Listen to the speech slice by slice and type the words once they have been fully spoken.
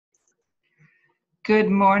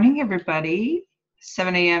Good morning, everybody.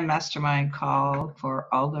 7 a.m. Mastermind call for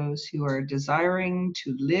all those who are desiring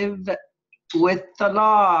to live with the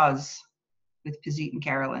laws with Pazit and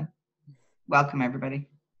Carolyn. Welcome, everybody.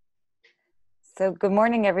 So good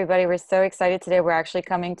morning, everybody. We're so excited today. We're actually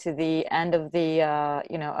coming to the end of the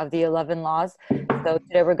 11 laws. So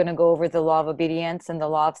today we're going to go over the law of obedience and the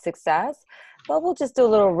law of success. But we'll just do a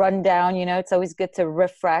little rundown. It's always good to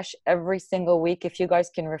refresh every single week. If you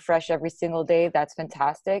guys can refresh every single day, that's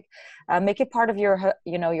fantastic. Make it part of your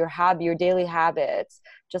daily habits,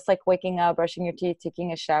 just like waking up, brushing your teeth,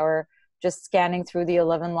 taking a shower. Just scanning through the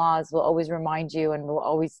 11 laws will always remind you and will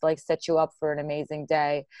always set you up for an amazing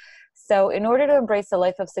day. So in order to embrace a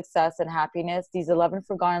life of success and happiness, these 11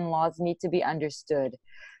 forgotten laws need to be understood.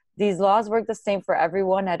 These laws work the same for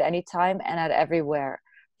everyone at any time and at everywhere.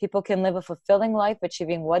 People can live a fulfilling life,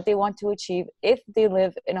 achieving what they want to achieve if they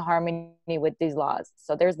live in harmony with these laws.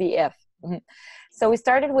 So there's the if. So we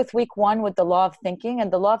started with week 1 with the law of thinking,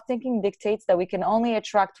 and the law of thinking dictates that we can only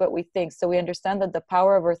attract what we think. So we understand that the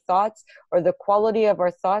power of our thoughts, or the quality of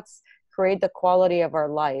our thoughts, create the quality of our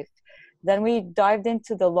life. Then we dived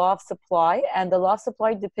into the law of supply, and the law of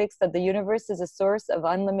supply depicts that the universe is a source of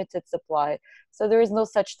unlimited supply. So there is no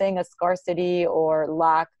such thing as scarcity or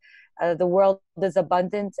lack. The world is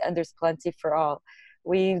abundant and there's plenty for all.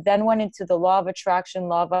 We then went into the law of attraction,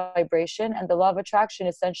 law of vibration, and the law of attraction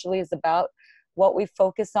essentially is about what we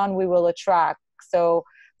focus on, we will attract. So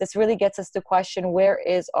this really gets us to question, where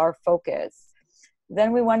is our focus?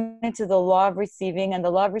 Then we went into the law of receiving, and the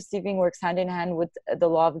law of receiving works hand in hand with the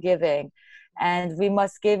law of giving. And we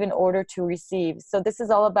must give in order to receive. So this is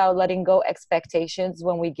all about letting go expectations.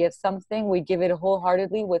 When we give something, we give it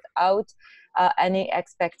wholeheartedly without any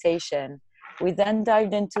expectation. We then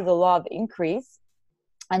dived into the law of increase.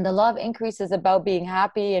 And the law of increase is about being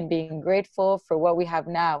happy and being grateful for what we have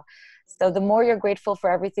now. So the more you're grateful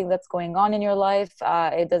for everything that's going on in your life,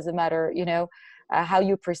 it doesn't matter, how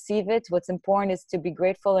you perceive it. What's important is to be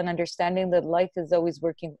grateful and understanding that life is always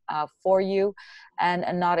working for you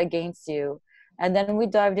and not against you. And then we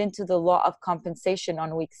dived into the law of compensation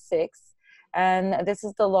on week 6. And this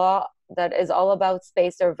is the law that is all about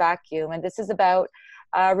space or vacuum. And this is about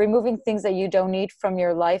removing things that you don't need from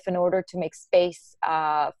your life in order to make space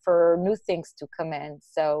for new things to come in.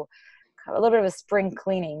 So a little bit of a spring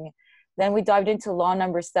cleaning. Then we dived into law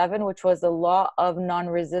number 7, which was the law of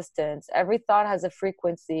non-resistance. Every thought has a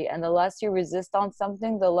frequency, and the less you resist on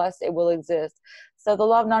something, the less it will exist. So the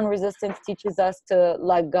law of non-resistance teaches us to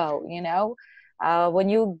let go, when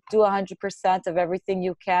you do 100% of everything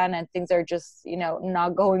you can and things are just,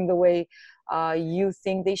 not going the way you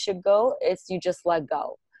think they should go, you just let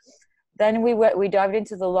go. Then we dived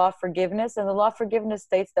into the law of forgiveness, and the law of forgiveness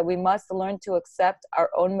states that we must learn to accept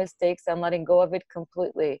our own mistakes and letting go of it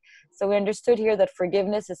completely. So we understood here that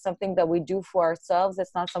forgiveness is something that we do for ourselves.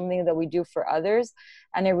 It's not something that we do for others,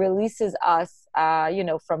 and it releases us,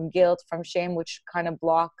 from guilt, from shame, which kind of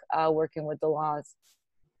block working with the laws.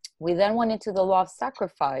 We then went into the law of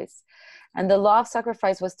sacrifice, and the law of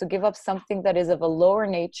sacrifice was to give up something that is of a lower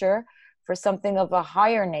nature for something of a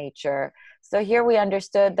higher nature. So here we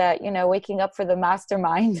understood that, waking up for the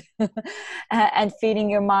mastermind and feeding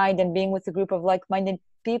your mind and being with a group of like-minded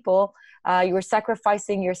people, you were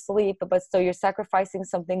sacrificing your sleep, but so you're sacrificing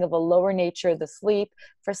something of a lower nature, the sleep,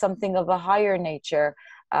 for something of a higher nature,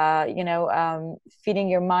 feeding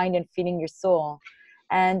your mind and feeding your soul.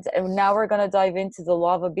 And now we're going to dive into the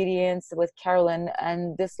law of obedience with Carolyn.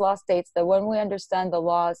 And this law states that when we understand the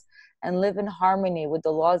laws and live in harmony with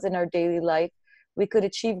the laws in our daily life, we could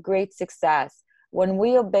achieve great success. When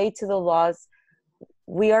we obey to the laws,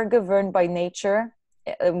 we are governed by nature,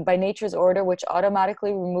 by nature's order, which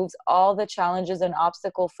automatically removes all the challenges and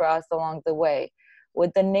obstacles for us along the way.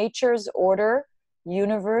 With the nature's order,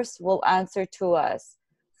 universe will answer to us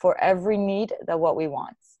for every need that what we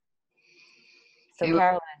want. So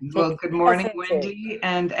Carolyn, well, good morning, Wendy.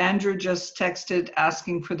 And Andrew just texted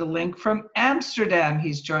asking for the link from Amsterdam.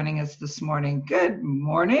 He's joining us this morning. Good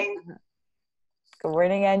morning. Good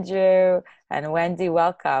morning, Andrew. And Wendy,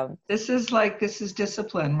 welcome. This is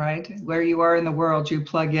discipline, right? Where you are in the world, you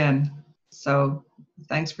plug in. So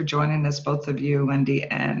thanks for joining us, both of you, Wendy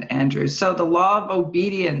and Andrew. So the law of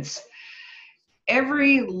obedience.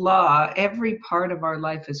 Every law, every part of our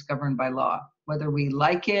life is governed by law. Whether we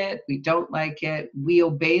like it, we don't like it, we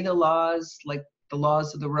obey the laws, like the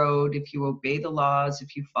laws of the road. If you obey the laws,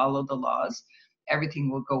 if you follow the laws, everything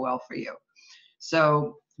will go well for you.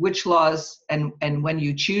 So which laws and when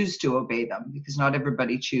you choose to obey them, because not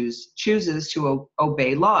everybody chooses to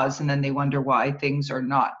obey laws, and then they wonder why things are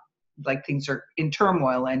not like things are in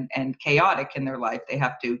turmoil and chaotic in their life, they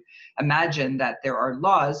have to imagine that there are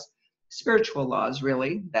laws, spiritual laws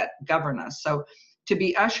really, that govern us. So to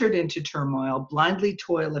be ushered into turmoil, blindly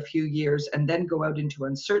toil a few years, and then go out into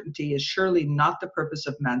uncertainty is surely not the purpose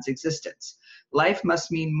of man's existence. Life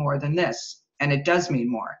must mean more than this, and it does mean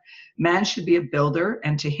more. Man should be a builder,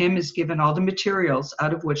 and to him is given all the materials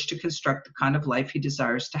out of which to construct the kind of life he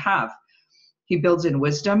desires to have. He builds in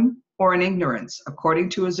wisdom or in ignorance, according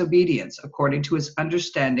to his obedience, according to his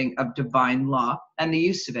understanding of divine law and the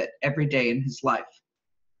use of it every day in his life.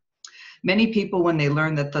 Many people, when they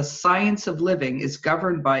learn that the science of living is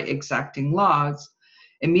governed by exacting laws,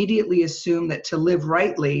 immediately assume that to live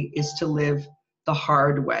rightly is to live the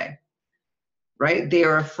hard way, right? They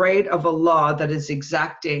are afraid of a law that is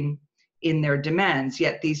exacting in their demands,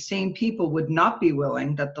 yet these same people would not be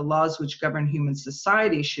willing that the laws which govern human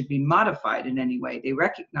society should be modified in any way. They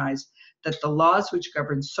recognize that the laws which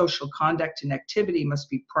govern social conduct and activity must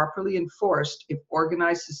be properly enforced if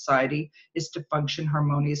organized society is to function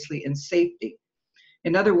harmoniously in safety.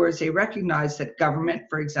 In other words, they recognize that government,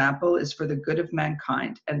 for example, is for the good of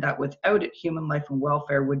mankind, and that without it, human life and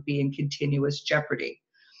welfare would be in continuous jeopardy.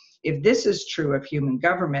 If this is true of human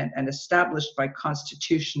government and established by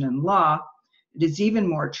constitution and law, it is even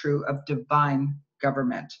more true of divine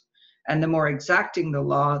government. And the more exacting the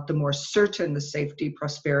law, the more certain the safety,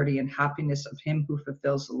 prosperity, and happiness of him who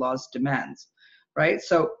fulfills the law's demands, right?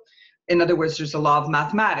 So, in other words, there's a law of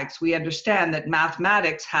mathematics. We understand that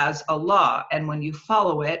mathematics has a law, and when you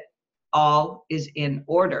follow it, all is in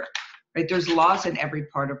order, right? There's laws in every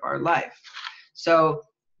part of our life. So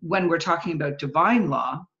when we're talking about divine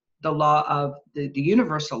law, the law of the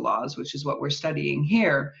universal laws, which is what we're studying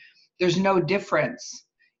here, there's no difference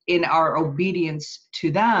in our obedience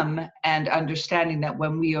to them and understanding that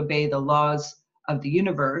when we obey the laws of the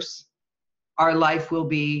universe, our life will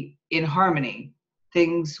be in harmony.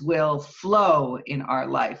 Things will flow in our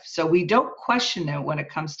life. So we don't question it when it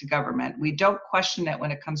comes to government. We don't question it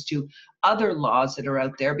when it comes to other laws that are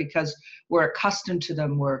out there because we're accustomed to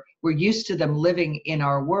them. We're used to them living in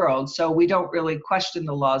our world. So we don't really question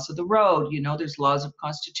the laws of the road. You know, there's laws of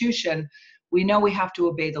constitution. We know we have to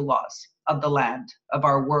obey the laws of the land, of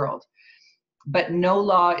our world. But no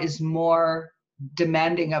law is more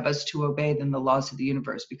demanding of us to obey than the laws of the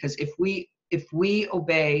universe. Because if we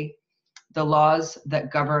obey the laws that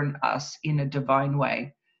govern us in a divine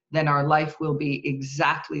way, then our life will be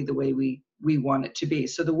exactly the way we want it to be.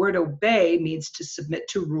 So the word obey means to submit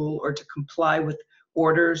to rule or to comply with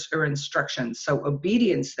orders or instructions. So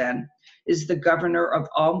obedience then is the governor of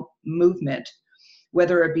all movement,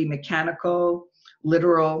 whether it be mechanical,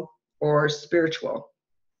 literal, or spiritual.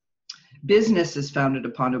 Business is founded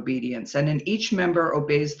upon obedience, and in each member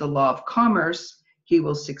obeys the law of commerce, he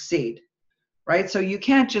will succeed. Right? So you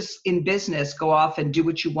can't just in business go off and do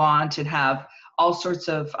what you want and have all sorts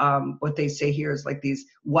of what they say here is like these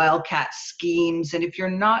wildcat schemes. And if you're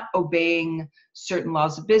not obeying certain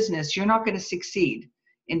laws of business, you're not going to succeed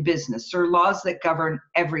in business. There are laws that govern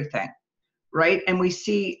everything, right? And we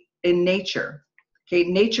see in nature, okay,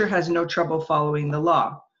 nature has no trouble following the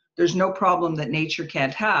law. There's no problem that nature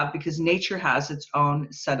can't have because nature has its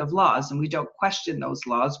own set of laws and we don't question those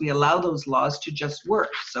laws. We allow those laws to just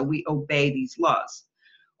work. So we obey these laws.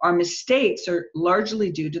 Our mistakes are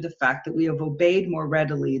largely due to the fact that we have obeyed more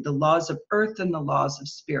readily the laws of earth and the laws of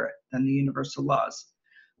spirit than the universal laws.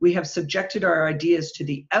 We have subjected our ideas to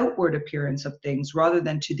the outward appearance of things rather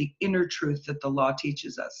than to the inner truth that the law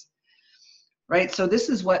teaches us. Right? So this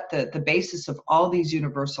is what the basis of all these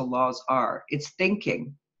universal laws are. It's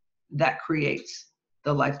thinking that creates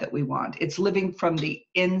the life that we want. It's living from the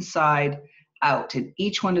inside out. And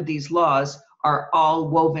each one of these laws are all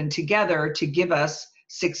woven together to give us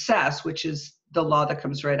success, which is the law that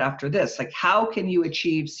comes right after this. Like, how can you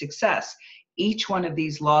achieve success? Each one of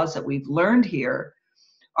these laws that we've learned here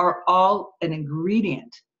are all an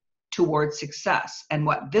ingredient towards success. And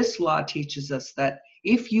what this law teaches us that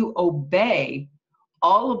if you obey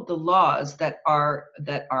all of the laws that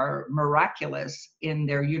are miraculous in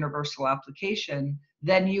their universal application,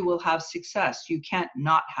 then you will have success. You can't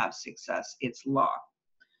not have success. It's law.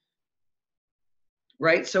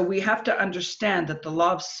 Right? So we have to understand that the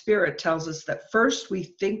law of spirit tells us that first we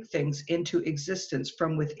think things into existence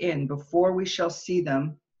from within before we shall see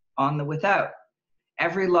them on the without.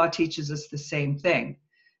 Every law teaches us the same thing.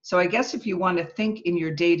 So I guess if you want to think in your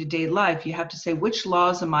day-to-day life, you have to say, which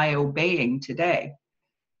laws am I obeying today?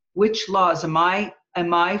 Which laws am I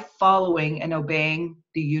following and obeying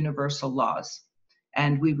the universal laws?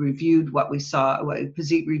 And we reviewed what we saw.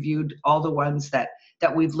 Pazit reviewed all the ones that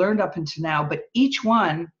we've learned up until now, but each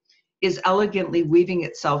one is elegantly weaving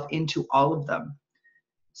itself into all of them.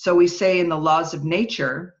 So we say in the laws of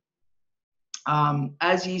nature,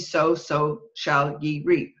 as ye sow, so shall ye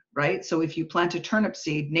reap, right? So if you plant a turnip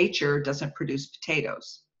seed, nature doesn't produce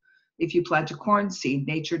potatoes. If you plant a corn seed,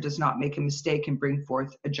 nature does not make a mistake and bring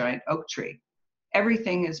forth a giant oak tree.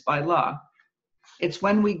 Everything is by law. It's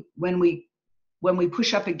when we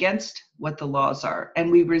push up against what the laws are and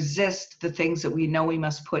we resist the things that we know we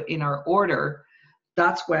must put in our order,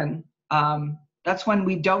 that's when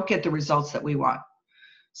we don't get the results that we want.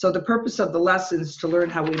 So the purpose of the lesson is to learn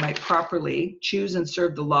how we might properly choose and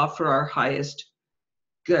serve the law for our highest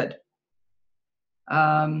good.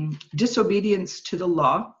 Disobedience to the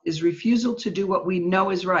law is refusal to do what we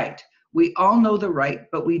know is right. We all know the right,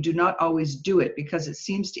 but we do not always do it because it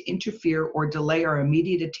seems to interfere or delay our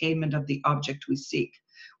immediate attainment of the object we seek.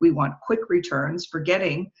 We want quick returns,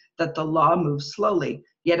 forgetting that the law moves slowly,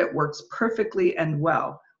 yet it works perfectly and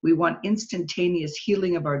well. We want instantaneous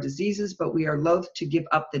healing of our diseases, but we are loath to give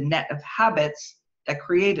up the net of habits that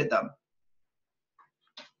created them.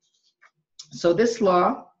 So this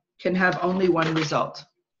law can have only one result: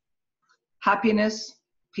 happiness,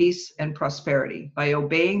 peace, and prosperity. By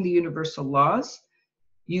obeying the universal laws,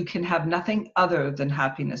 you can have nothing other than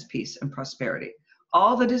happiness, peace, and prosperity.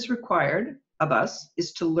 All that is required of us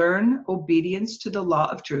is to learn obedience to the law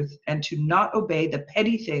of truth and to not obey the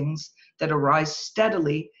petty things that arise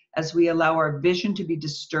steadily as we allow our vision to be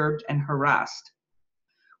disturbed and harassed.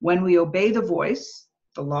 When we obey the voice,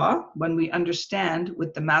 the law, when we understand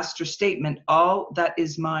with the master statement, all that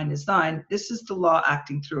is mine is thine, this is the law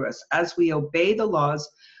acting through us. As we obey the laws,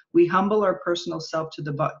 we humble our personal self to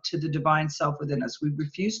the divine self within us. We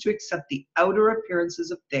refuse to accept the outer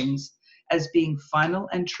appearances of things as being final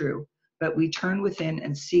and true, but we turn within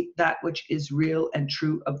and seek that which is real and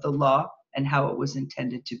true of the law and how it was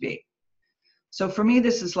intended to be. So for me,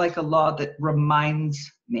 this is like a law that reminds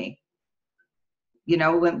me. You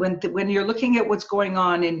know, when you're looking at what's going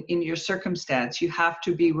on in your circumstance, you have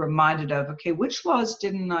to be reminded of, okay, which laws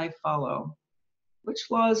didn't I follow? Which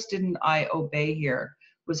laws didn't I obey here?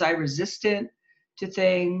 Was I resistant to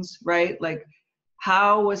things, right? Like,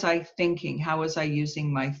 how was I thinking? How was I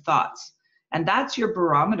using my thoughts? And that's your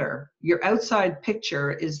barometer. Your outside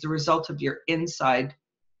picture is the result of your inside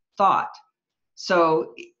thought.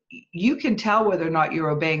 So you can tell whether or not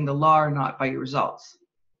you're obeying the law or not by your results.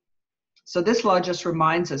 So this law just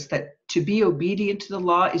reminds us that to be obedient to the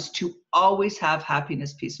law is to always have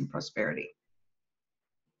happiness, peace, and prosperity.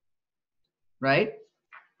 Right?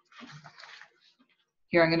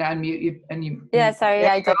 Here, I'm going to unmute you. And you. Yeah, sorry,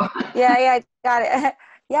 I did. Yeah, got it.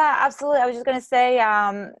 Yeah, absolutely. I was just going to say,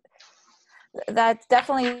 that's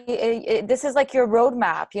definitely, this is like your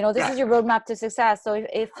roadmap, you know, this is your roadmap to success. So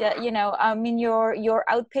if you know, I mean, your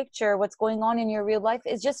out picture, what's going on in your real life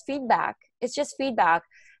is just feedback. It's just feedback.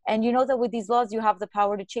 And you know that with these laws, you have the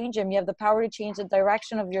power to change them. You have the power to change the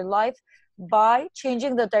direction of your life by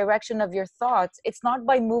changing the direction of your thoughts. It's not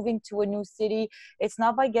by moving to a new city. It's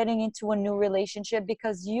not by getting into a new relationship,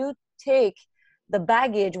 because you take the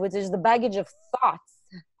baggage, which is the baggage of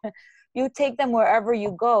thoughts. You take them wherever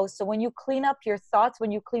you go. So when you clean up your thoughts,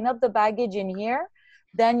 when you clean up the baggage in here,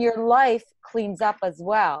 then your life cleans up as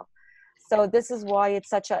well. So this is why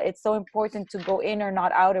it's so important to go in or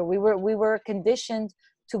not outer. We were conditioned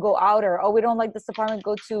to go outer. Oh, we don't like this apartment,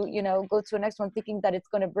 go to a next one, thinking that it's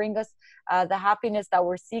going to bring us the happiness that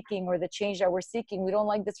we're seeking or the change that we're seeking. We don't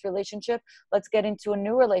like this relationship, let's get into a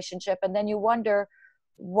new relationship. And then you wonder,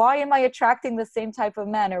 why am I attracting the same type of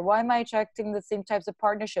men, or why am I attracting the same types of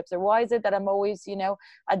partnerships, or why is it that I'm always,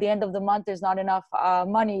 at the end of the month there's not enough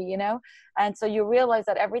money, and so you realize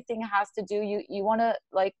that everything has to do, you want to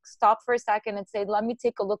like stop for a second and say, let me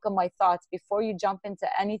take a look at my thoughts before you jump into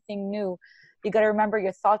anything new. You got to remember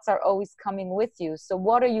your thoughts are always coming with you. So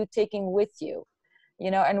what are you taking with you,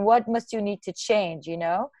 and what must you need to change,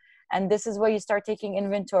 and this is where you start taking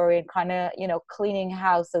inventory and kind of, cleaning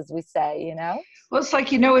house, as we say, Well, it's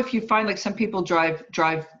like, if you find like some people drive,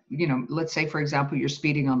 let's say, for example, you're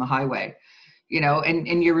speeding on the highway,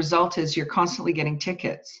 and your result is you're constantly getting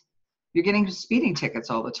tickets. You're getting speeding tickets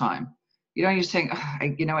all the time. You're saying,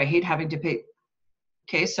 I hate having to pay.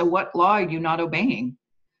 Okay, so what law are you not obeying?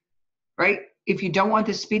 Right? If you don't want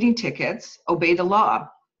the speeding tickets, obey the law.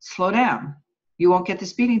 Slow down. You won't get the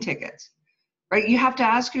speeding tickets. Right? You have to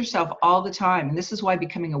ask yourself all the time. And this is why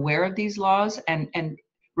becoming aware of these laws and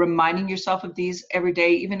reminding yourself of these every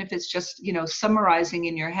day, even if it's just, summarizing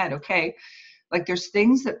in your head, okay, like there's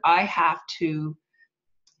things that I have to,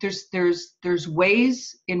 there's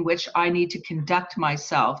ways in which I need to conduct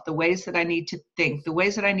myself, the ways that I need to think, the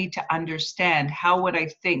ways that I need to understand how what I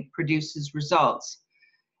think produces results.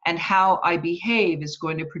 and how I behave is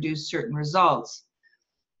going to produce certain results.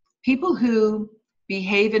 People who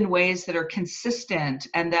behave in ways that are consistent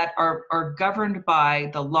and that are governed by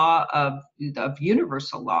the law of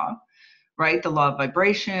universal law, right? The law of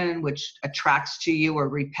vibration, which attracts to you or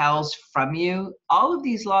repels from you. All of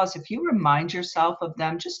these laws, if you remind yourself of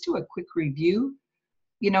them, just do a quick review,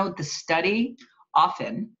 the study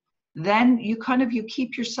often, then you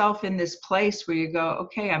keep yourself in this place where you go,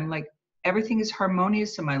 okay, I'm like, everything is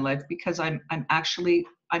harmonious in my life because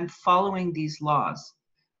I'm following these laws.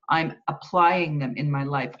 I'm applying them in my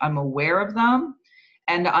life. I'm aware of them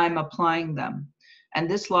and I'm applying them. And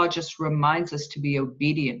this law just reminds us to be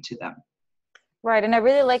obedient to them. Right. And I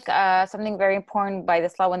really like something very important by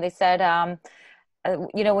this law when they said,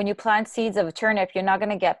 when you plant seeds of a turnip, you're not going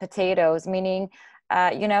to get potatoes, meaning,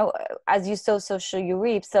 as you sow, so shall you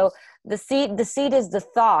reap. So the seed is the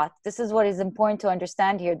thought. This is what is important to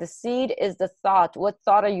understand here. The seed is the thought. What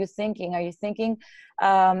thought are you thinking? Are you thinking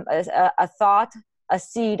a thought, a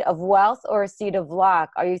seed of wealth or a seed of lack?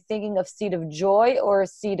 Are you thinking of seed of joy or a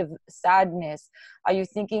seed of sadness? Are you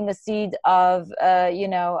thinking a seed of,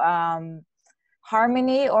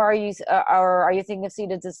 harmony, or are you thinking of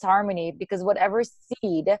seed of disharmony? Because whatever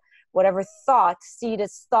seed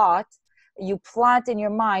is thought you plant in your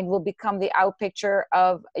mind will become the out picture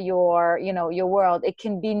of your world. It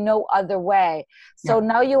can be no other way. So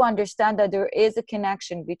now you understand that there is a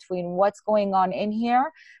connection between what's going on in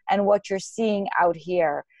here and what you're seeing out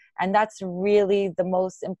here. And that's really the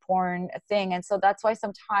most important thing. And so that's why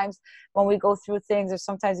sometimes when we go through things, or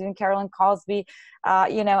sometimes even Carolyn calls me,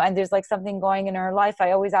 and there's like something going in her life,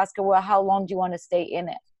 I always ask her, well, how long do you want to stay in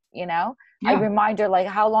it? I remind her, like,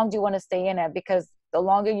 how long do you want to stay in it? Because the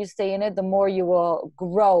longer you stay in it, the more you will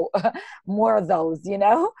grow more of those,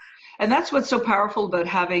 And that's what's so powerful about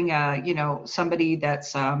having, somebody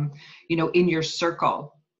that's, in your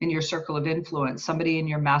circle of influence, somebody in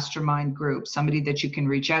your mastermind group, somebody that you can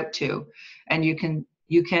reach out to. And you can,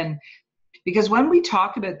 because when we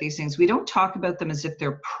talk about these things, we don't talk about them as if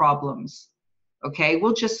they're problems. Okay.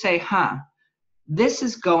 We'll just say, this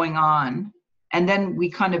is going on. And then we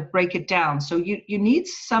kind of break it down. So you need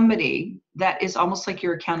somebody that is almost like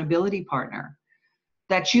your accountability partner,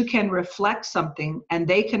 that you can reflect something and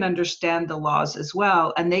they can understand the laws as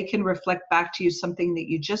well. And they can reflect back to you something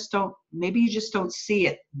that maybe you just don't see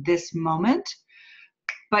at this moment,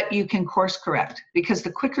 but you can course correct. Because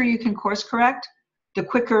the quicker you can course correct, the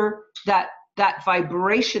quicker that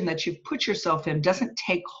vibration that you've put yourself in doesn't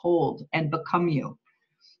take hold and become you.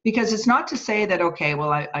 Because it's not to say that, okay,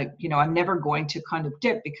 well, I'm never going to kind of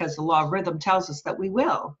dip, because the law of rhythm tells us that we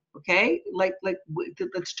will, okay? Like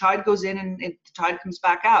the tide goes in and the tide comes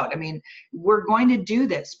back out. I mean, we're going to do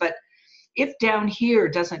this, but if down here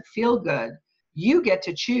doesn't feel good, you get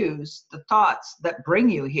to choose the thoughts that bring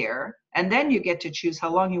you here, and then you get to choose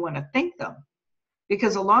how long you want to think them.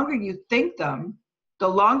 Because the longer you think them, the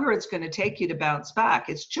longer it's going to take you to bounce back.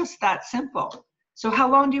 It's just that simple. So how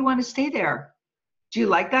long do you want to stay there? Do you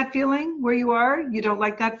like that feeling where you are? You don't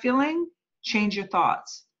like that feeling? Change your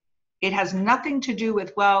thoughts. It has nothing to do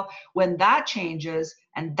with, well, when that changes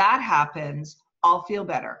and that happens, I'll feel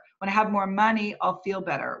better. When I have more money, I'll feel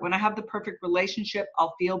better. When I have the perfect relationship,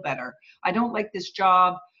 I'll feel better. I don't like this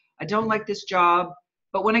job. I don't like this job.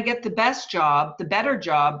 But when I get the best job, the better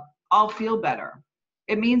job, I'll feel better.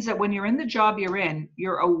 It means that when you're in the job you're in,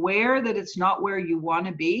 you're aware that it's not where you want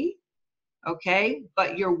to be. Okay,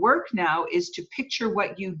 but your work now is to picture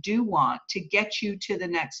what you do want to get you to the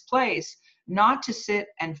next place, not to sit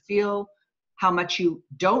and feel how much you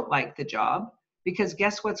don't like the job, because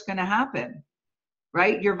guess what's going to happen,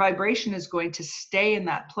 right? Your vibration is going to stay in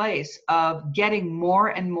that place of getting more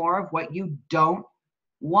and more of what you don't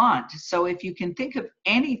want. So if you can think of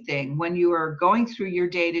anything when you are going through your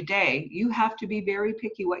day to day, you have to be very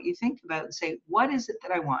picky what you think about and say, what is it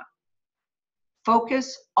that I want?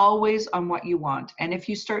 Focus always on what you want. And if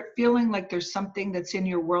you start feeling like there's something that's in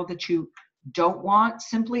your world that you don't want,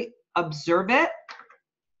 simply observe it.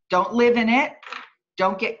 Don't live in it.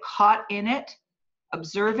 Don't get caught in it.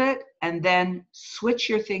 Observe it, and then switch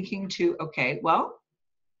your thinking to, okay, well,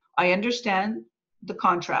 I understand the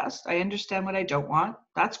contrast. I understand what I don't want.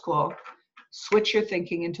 That's cool. Switch your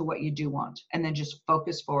thinking into what you do want, and then just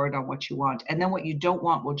focus forward on what you want. And then what you don't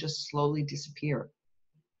want will just slowly disappear.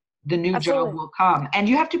 The new job will come, and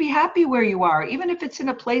you have to be happy where you are, even if it's in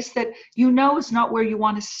a place that is not where you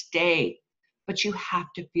want to stay, but you have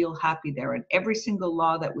to feel happy there. And every single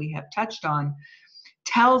law that we have touched on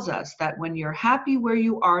tells us that when you're happy where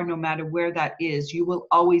you are, no matter where that is, you will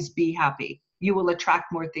always be happy. You will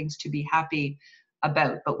attract more things to be happy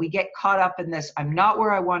about. But we get caught up in this, I'm not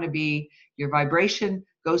where I want to be. Your vibration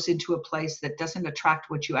goes into a place that doesn't attract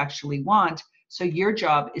what you actually want. So your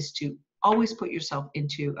job is to always put yourself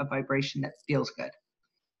into a vibration that feels good.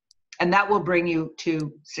 And that will bring you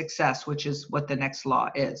to success, which is what the next law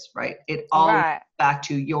is, right? It all Right. back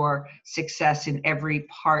to your success in every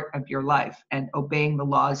part of your life, and obeying the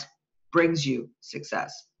laws brings you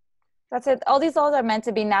success. That's it. All these laws are meant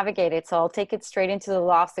to be navigated. So I'll take it straight into the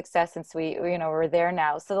law of success since we're there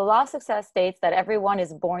now. So the law of success states that everyone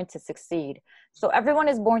is born to succeed. So everyone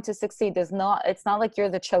is born to succeed. It's not like you're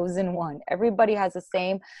the chosen one. Everybody has the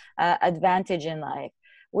same advantage in life.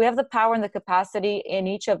 We have the power and the capacity in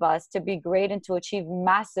each of us to be great and to achieve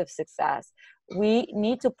massive success. We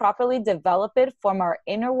need to properly develop it from our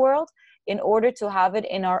inner world in order to have it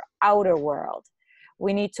in our outer world.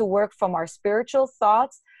 We need to work from our spiritual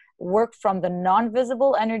thoughts, work from the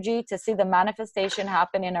non-visible energy to see the manifestation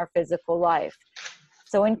happen in our physical life.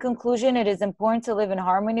 So in conclusion, it is important to live in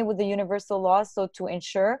harmony with the universal laws, so to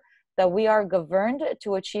ensure that we are governed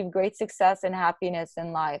to achieve great success and happiness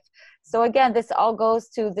in life. So again, this all goes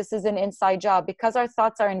to, this is an inside job. Because our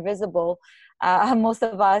thoughts are invisible, most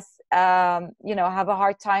of us, have a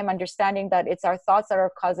hard time understanding that it's our thoughts that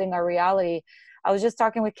are causing our reality. I was just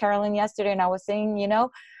talking with Carolyn yesterday, and I was saying,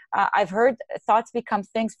 I've heard thoughts become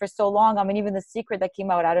things for so long. I mean, even The Secret that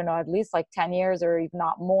came out, I don't know, at least like 10 years or if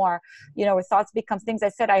not more, where thoughts become things. I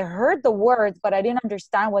said, I heard the words, but I didn't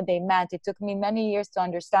understand what they meant. It took me many years to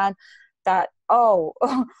understand that, oh,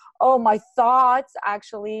 my thoughts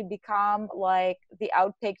actually become like the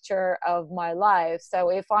out picture of my life. So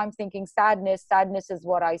if I'm thinking sadness, sadness is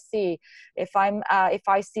what I see. If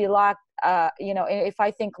I see lack, if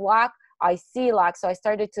I think lack, I see lack. So I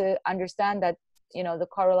started to understand that, the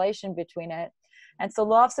correlation between it. And so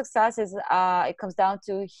law of success is, it comes down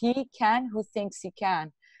to he can who thinks he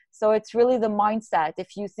can. So it's really the mindset.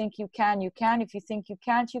 If you think you can, you can. If you think you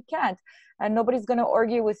can't, you can't. And nobody's going to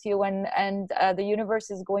argue with you. And the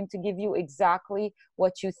universe is going to give you exactly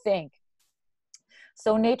what you think.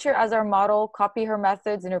 So nature as our model, copy her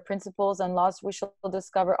methods and her principles and laws, we shall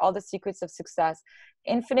discover all the secrets of success.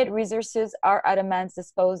 Infinite resources are at a man's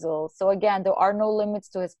disposal. So again, there are no limits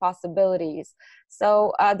to his possibilities.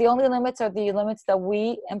 So the only limits are the limits that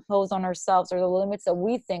we impose on ourselves, or the limits that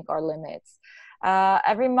we think are limits.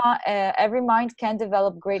 Every mind can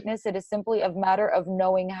develop greatness. It is simply a matter of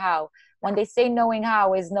knowing how. When they say knowing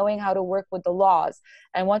how, is knowing how to work with the laws.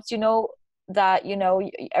 And once you know that,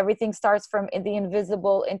 everything starts from the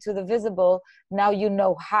invisible into the visible, now you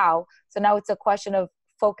know how. So now it's a question of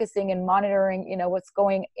focusing and monitoring, what's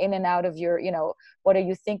going in and out of your, what are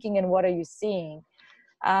you thinking and what are you seeing?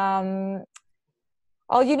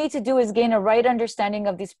 All you need to do is gain a right understanding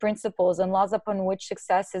of these principles and laws upon which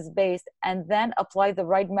success is based, and then apply the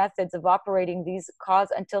right methods of operating these cause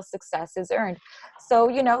until success is earned.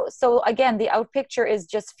 So, so again, the out picture is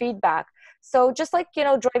just feedback. So just like,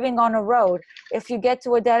 driving on a road, if you get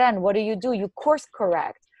to a dead end, what do? You course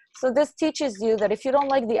correct. So this teaches you that if you don't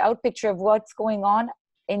like the out picture of what's going on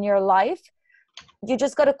in your life, you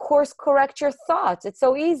just got to course correct your thoughts. It's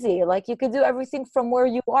so easy. Like, you could do everything from where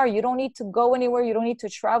you are. You don't need to go anywhere. You don't need to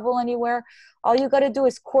travel anywhere. All you got to do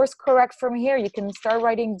is course correct from here. You can start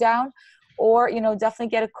writing down, or, definitely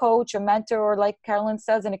get a coach, a mentor, or like Carolyn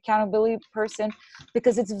says, an accountability person,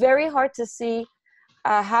 because it's very hard to see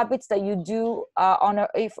habits that you do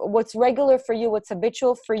if what's regular for you, what's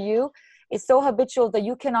habitual for you is so habitual that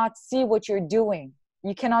you cannot see what you're doing.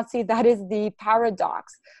 You cannot see. That is the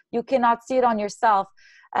paradox. You cannot see it on yourself.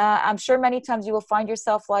 I'm sure many times you will find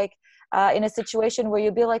yourself like in a situation where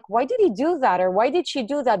you'll be like, why did he do that? Or why did she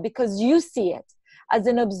do that? Because you see it. As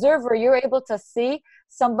an observer, you're able to see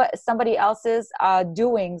somebody else's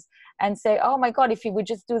doings and say, oh my God, if you would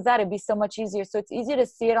just do that, it'd be so much easier. So it's easy to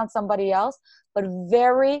see it on somebody else, but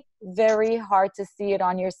very, very hard to see it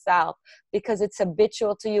on yourself, because it's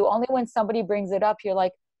habitual to you. Only when somebody brings it up, you're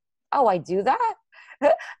like, oh, I do that?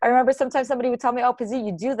 I remember sometimes somebody would tell me, oh, Pazit,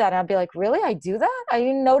 you do that. And I'd be like, really? I do that? I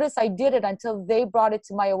didn't notice I did it until they brought it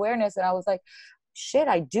to my awareness. And I was like, shit,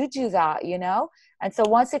 I do that, And so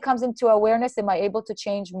once it comes into awareness, am I able to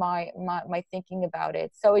change my thinking about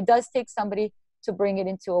it? So it does take somebody to bring it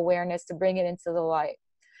into awareness, to bring it into the light.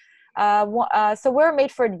 So we're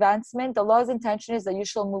made for advancement. The law's intention is that you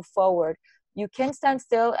shall move forward. You can stand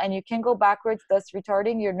still and you can go backwards, thus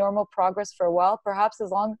retarding your normal progress for a while, perhaps as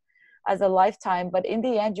long as a lifetime, but in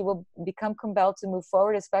the end you will become compelled to move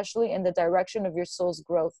forward, especially in the direction of your soul's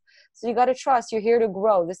growth. So you got to trust you're here to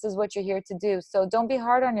grow. This is what you're here to do. So don't be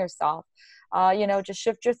hard on yourself. Just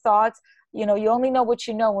shift your thoughts. You only know what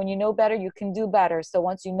you know. When you know better, you can do better. So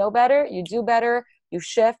once you know better, you do better, you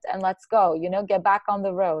shift, and let's go, get back on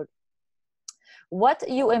the road. What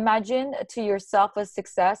you imagine to yourself as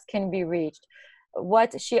success can be reached.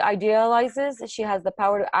 What she idealizes, she has the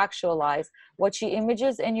power to actualize. What she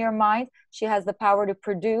images in your mind, she has the power to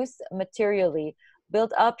produce materially.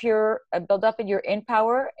 Build up in your in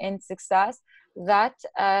power, in success. That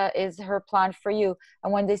is her plan for you.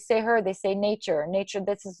 And when they say her, they say nature. Nature,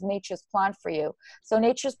 this is nature's plan for you. So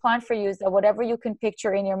nature's plan for you is that whatever you can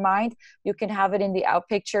picture in your mind, you can have it in the out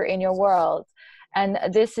picture in your world. And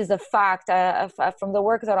this is a fact. From the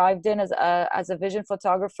work that I've done as a vision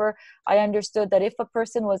photographer, I understood that if a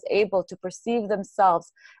person was able to perceive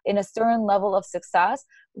themselves in a certain level of success,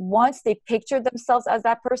 once they pictured themselves as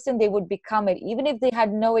that person, they would become it, even if they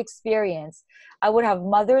had no experience. I would have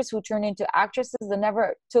mothers who turned into actresses that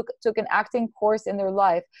never took an acting course in their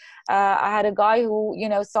life. I had a guy who,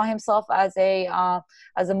 saw himself as a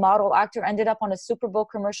model actor, ended up on a Super Bowl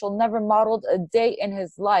commercial, never modeled a day in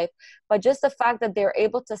his life. But just the fact that they're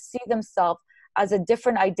able to see themselves as a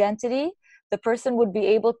different identity, the person would be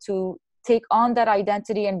able to take on that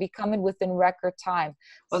identity and become it within record time.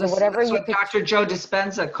 Well, So that's what Dr. Joe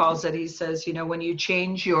Dispenza calls it. He says, when you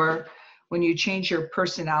change your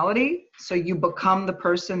personality, so you become the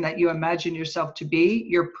person that you imagine yourself to be,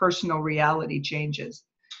 your personal reality changes.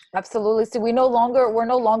 Absolutely. So we're no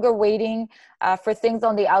longer waiting for things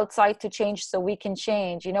on the outside to change so we can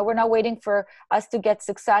change. We're not waiting for us to get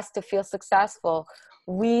success to feel successful.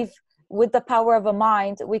 With the power of a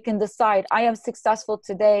mind, we can decide, I am successful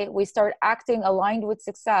today. We start acting aligned with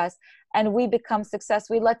success and we become success.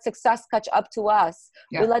 We let success catch up to us.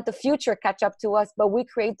 Yeah. We let the future catch up to us, but we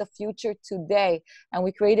create the future today. And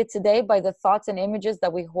we create it today by the thoughts and images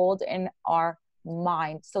that we hold in our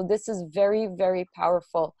mind. So this is very, very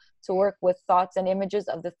powerful to work with thoughts and images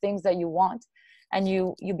of the things that you want. And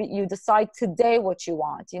you decide today what you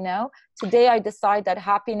want. Today I decide that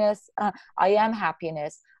happiness, I am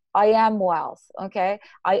happiness. I am wealth, okay?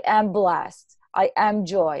 I am blessed. I am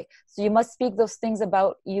joy. So you must speak those things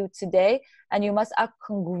about you today, and you must act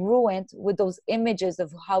congruent with those images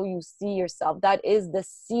of how you see yourself. That is the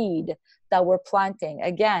seed that we're planting.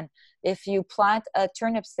 Again, if you plant a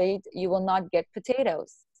turnip seed, you will not get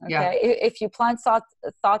potatoes, okay? Yeah. If you plant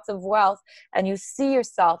thoughts of wealth and you see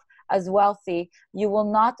yourself as wealthy, you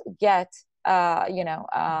will not get,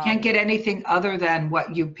 can't get anything other than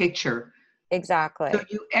what you picture. Exactly. So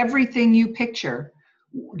everything you picture,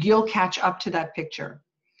 you'll catch up to that picture.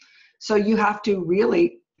 So you have to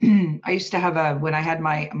really, I used to have when I had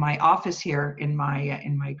my office here in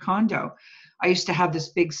my condo, I used to have this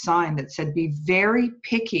big sign that said, be very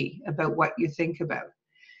picky about what you think about.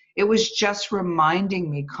 It was just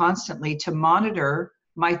reminding me constantly to monitor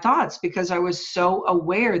my thoughts, because I was so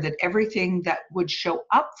aware that everything that would show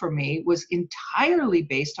up for me was entirely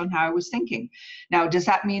based on how I was thinking. Now, does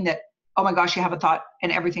that mean that, oh my gosh, you have a thought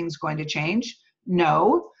and everything's going to change?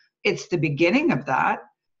 No, it's the beginning of that.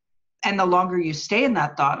 And the longer you stay in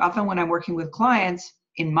that thought, often when I'm working with clients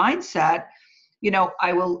in mindset,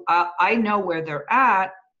 I know where they're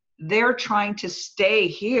at. They're trying to stay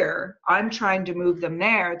here. I'm trying to move them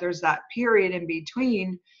there. There's that period in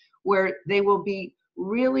between where they will be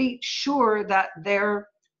really sure that their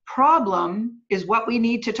problem is what we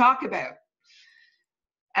need to talk about.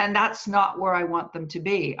 And that's not where I want them to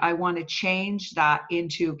be. I want to change that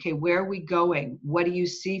into, okay, where are we going? What do you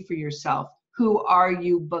see for yourself? Who are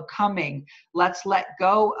you becoming? Let's let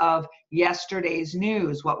go of yesterday's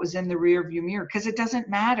news, what was in the rearview mirror, because it doesn't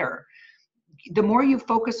matter. The more you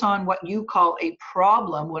focus on what you call a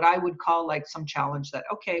problem, what I would call like some challenge that,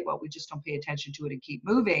 okay, well, we just don't pay attention to it and keep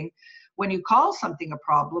moving. When you call something a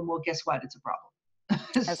problem, well, guess what? It's a problem.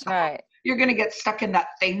 That's right. You're going to get stuck in that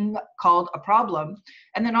thing called a problem.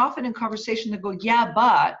 And then often in conversation, they go, yeah,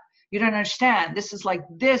 but you don't understand. This is like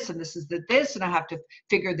this, and this is this, and I have to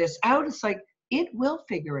figure this out. It's like, it will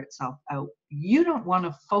figure itself out. You don't want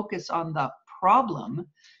to focus on the problem.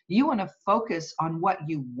 You want to focus on what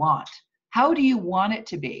you want. How do you want it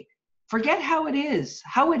to be? Forget how it is.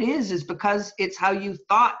 How it is because it's how you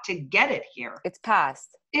thought to get it here. It's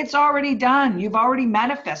past. It's already done. You've already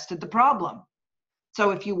manifested the problem.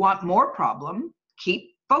 So if you want more problem,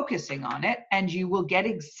 keep focusing on it and you will get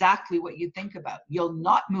exactly what you think about. You'll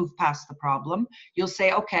not move past the problem. You'll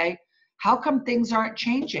say, okay, how come things aren't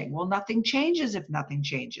changing? Well, nothing changes if nothing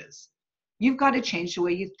changes. You've got to change the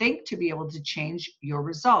way you think to be able to change your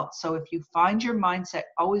results. So if you find your mindset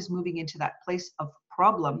always moving into that place of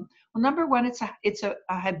problem, well, number one, it's a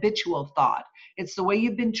habitual thought. It's the way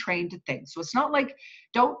you've been trained to think. So it's not like,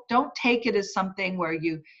 don't take it as something where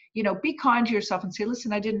you be kind to yourself and say,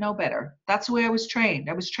 listen, I didn't know better. That's the way I was trained.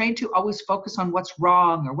 I was trained to always focus on what's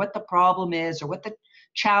wrong or what the problem is or what the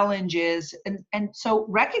challenge is. And so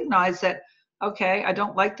recognize that, okay, I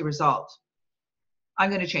don't like the result. I'm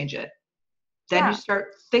going to change it. Then you Yeah.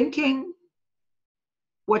 start thinking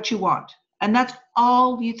what you want. And that's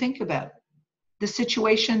all you think about. The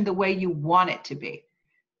situation the way you want it to be.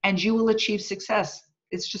 And you will achieve success.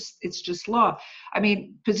 It's just law. I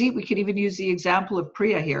mean, Pazit, we could even use the example of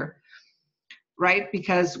Priya here, right?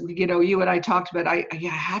 Because, you know, you and I talked about, I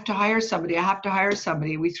have to hire somebody. I have to hire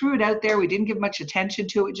somebody. We threw it out there. We didn't give much attention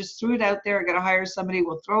to it. Just threw it out there. I got to hire somebody.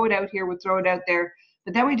 We'll throw it out here. We'll throw it out there.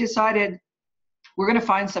 But then we decided we're going to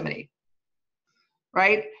find somebody,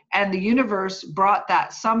 right? And the universe brought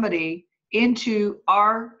that somebody into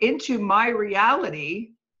my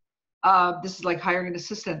reality. This is like hiring an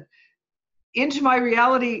assistant, into my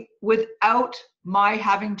reality without my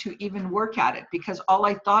having to even work at it, because all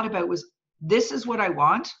I thought about was, this is what I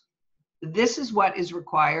want. This is what is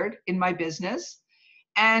required in my business.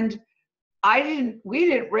 And we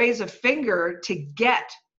didn't raise a finger to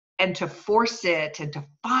get and to force it and to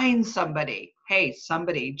find somebody. Hey,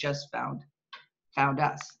 somebody just found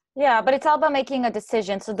us. Yeah, but it's all about making a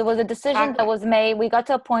decision. So there was a decision that was made. We got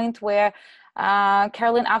to a point where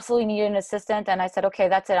Carolyn absolutely needed an assistant. And I said, okay,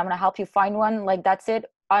 that's it. I'm going to help you find one. Like, that's it.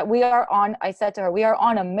 I said to her, we are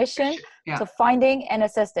on a mission to finding an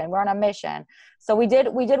assistant. We're on a mission. So we did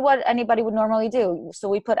what anybody would normally do. So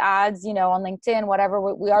we put ads, you know, on LinkedIn, whatever.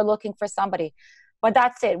 We are looking for somebody. But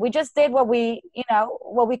that's it. We just did what we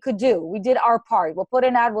could do. We did our part. We'll put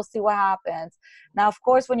an ad. We'll see what happens. Now, of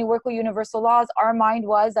course, when you work with universal laws, our mind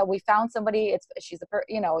was that we found somebody. She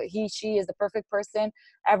is the perfect person.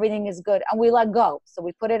 Everything is good, and we let go. So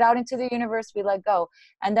we put it out into the universe. We let go,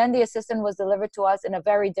 and then the assistant was delivered to us in a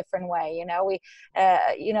very different way. You know,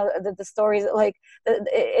 the stories like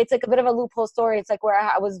it's like a bit of a loophole story. It's like where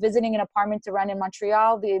I was visiting an apartment to rent in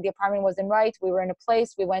Montreal. The apartment wasn't right. We were in a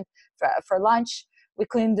place. We went for lunch. We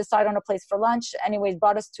couldn't decide on a place for lunch. Anyways,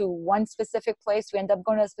 brought us to one specific place. We ended up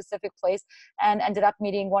going to a specific place and ended up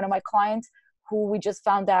meeting one of my clients who we just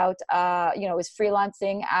found out, is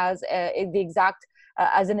freelancing as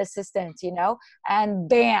as an assistant, you know, and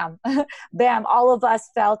bam, bam, all of us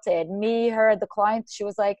felt it. Me, her, the client, she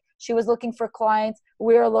was looking for clients.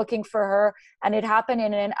 We were looking for her. And it happened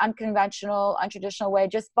in an unconventional, untraditional way.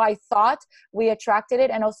 Just by thought, we attracted it,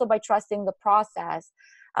 and also by trusting the process.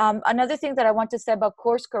 Another thing that I want to say about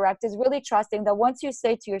course correct is really trusting that once you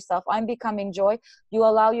say to yourself, I'm becoming joy, you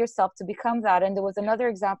allow yourself to become that. And there was another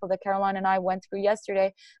example that Carolyn and I went through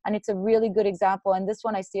yesterday, and it's a really good example. And this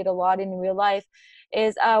one, I see it a lot in real life,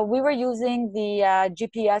 is we were using the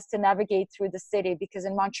GPS to navigate through the city, because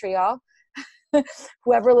in Montreal,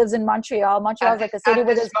 whoever lives in Montreal is like a city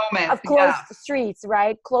with closed streets,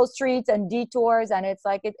 right? Closed streets and detours. And it's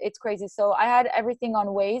like, it's crazy. So I had everything on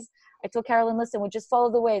Waze. I told Carolyn, listen, we just follow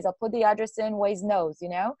the Waze. I'll put the address in, Waze knows, you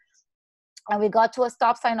know? And we got to a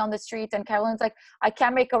stop sign on the street, and Carolyn's like, I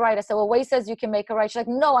can't make a right. I said, well, Waze says you can make a right. She's like,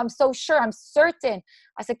 no, I'm so sure, I'm certain.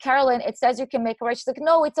 I said, Carolyn, it says you can make a right. She's like,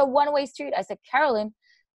 no, it's a one-way street. I said, Carolyn,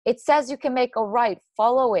 it says you can make a right,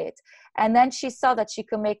 follow it. And then she saw that she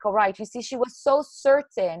could make a right. You see, she was so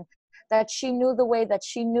certain that she knew the way, that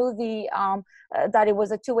she knew that it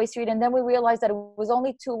was a two-way street. And then we realized that it was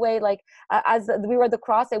only two-way, like as we were at the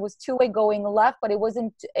cross, it was two-way going left, but it was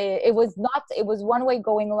one-way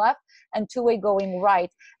going left and two-way going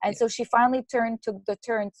right. And so she finally took the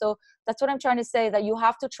turn. So that's what I'm trying to say, that you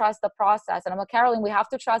have to trust the process. And I'm like, Carolyn, we have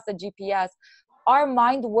to trust the GPS. Our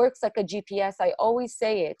mind works like a GPS. I always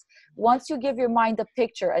say it. Once you give your mind a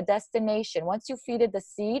picture, a destination, once you feed it the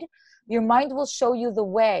seed, your mind will show you the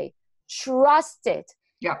way. Trust it.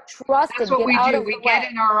 Yeah. Trust That's it. what we do. We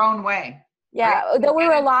get in our own way. Yeah. Right? Then we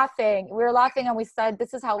were laughing. And we said,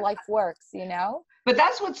 this is how life works, you know? But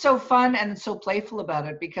that's what's so fun and so playful about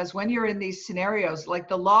it, because when you're in these scenarios, like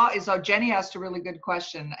the law is, Jenny asked a really good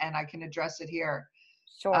question, and I can address it here.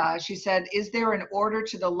 Sure. She said, is there an order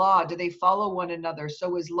to the law? Do they follow one another?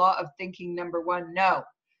 So is law of thinking number one? No.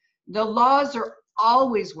 The laws are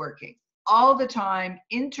always working, all the time,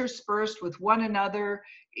 interspersed with one another.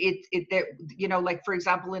 Like, for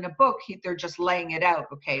example, in a book, they're just laying it out.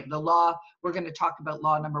 Okay, the law, we're going to talk about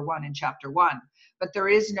law number one in chapter 1, but there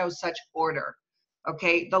is no such order.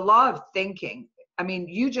 Okay, the law of thinking, I mean,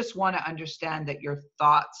 you just want to understand that your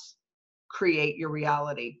thoughts create your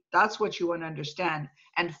reality. That's what you want to understand.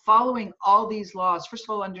 And following all these laws, first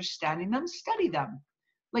of all, understanding them, study them.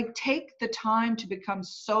 Like, take the time to become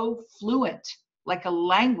so fluent, like a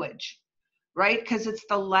language, right? Because it's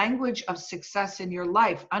the language of success in your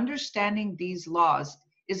life. Understanding these laws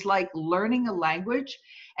is like learning a language.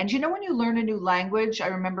 And you know, when you learn a new language, I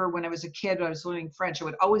remember when I was a kid, I was learning French, I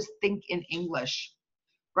would always think in English.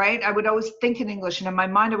 right? I would always think in English, and in my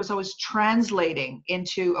mind, I was always translating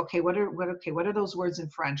into, okay, what are those words in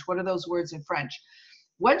French? What are those words in French?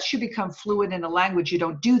 Once you become fluent in a language, you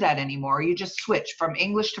don't do that anymore. You just switch from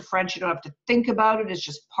English to French. You don't have to think about it. It's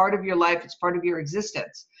just part of your life. It's part of your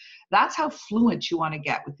existence. That's how fluent you want to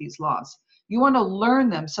get with these laws. You want to learn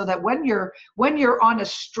them so that when you're on a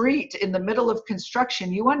street in the middle of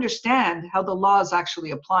construction, you understand how the law is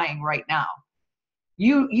actually applying right now.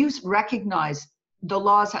 You recognize the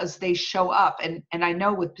laws as they show up. And I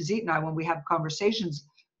know with Pazit and I, when we have conversations,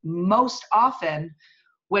 most often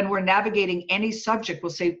when we're navigating any subject, we'll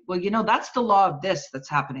say, well, that's the law of this that's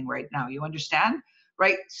happening right now. You understand?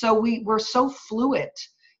 Right? So we're so fluid,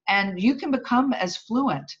 and you can become as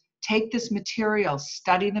fluent. Take this material,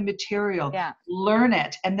 study the material, learn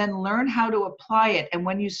it, and then learn how to apply it. And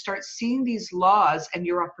when you start seeing these laws and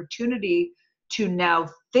your opportunity to now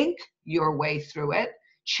think your way through it,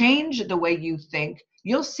 change the way you think,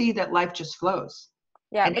 you'll see that life just flows.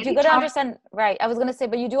 Yeah, and but you got to understand, right? I was going to say,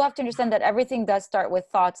 but you do have to understand that everything does start with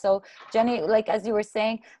thought. So Jenny, like, as you were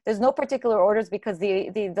saying, there's no particular orders because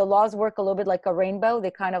the laws work a little bit like a rainbow.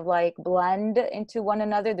 They kind of like blend into one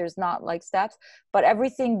another. There's not like steps, but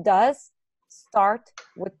everything does start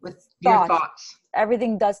with your thoughts.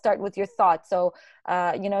 Everything does start with your thoughts. So,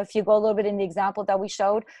 if you go a little bit in the example that we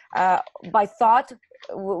showed, by thought,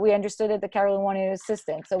 we understood it that Carolyn wanted an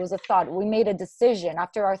assistant. So it was a thought. We made a decision.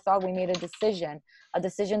 After our thought, we made a decision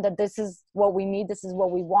that this is what we need. This is what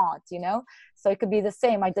we want, So it could be the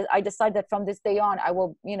same. I decide that from this day on, I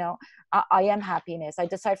will, I am happiness. I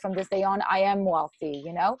decide from this day on, I am wealthy,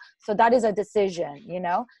 So that is a decision,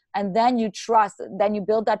 and then you trust, then you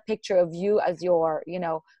build that picture of you as your,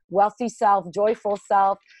 wealthy self, joyful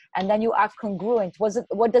self, and then you act congruent.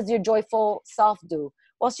 What does your joyful self do?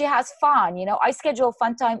 Well, she has fun, I schedule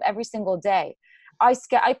fun time every single day. I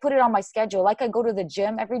put it on my schedule. Like I go to the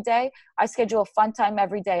gym every day. I schedule a fun time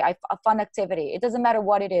every day, a fun activity. It doesn't matter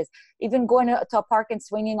what it is. Even going to a park and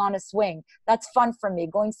swinging on a swing, that's fun for me.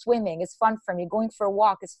 Going swimming is fun for me. Going for a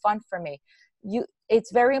walk is fun for me.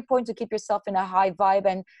 It's very important to keep yourself in a high vibe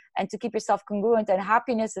and to keep yourself congruent, and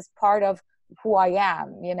happiness is part of who I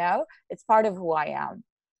am, it's part of who I am.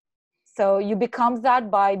 So you become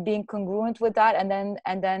that by being congruent with that and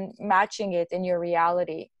then matching it in your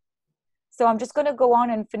reality. So I'm just going to go on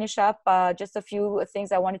and finish up just a few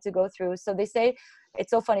things I wanted to go through. So they say,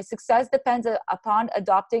 it's so funny, success depends upon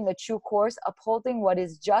adopting a true course, upholding what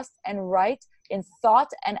is just and right in thought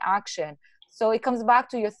and action. So it comes back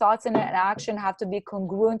to your thoughts and action have to be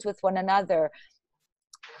congruent with one another.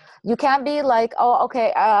 You can't be like, oh,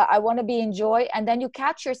 okay, I want to be in joy. And then you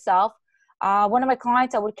catch yourself. One of my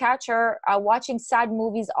clients, I would catch her watching sad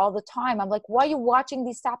movies all the time. I'm like, why are you watching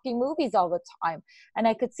these sappy movies all the time? And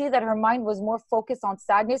I could see that her mind was more focused on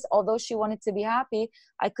sadness. Although she wanted to be happy,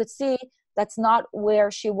 I could see that's not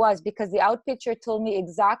where she was, because the out picture told me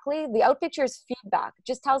exactly. The out picture is feedback. It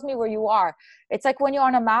just tells me where you are. It's like when you're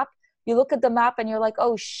on a map, you look at the map and you're like,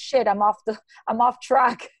 oh shit, I'm off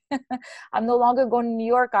track. I'm no longer going to New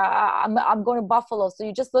York. I'm going to Buffalo. So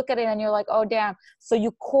you just look at it and you're like, oh, damn. So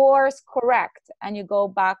you course correct and you go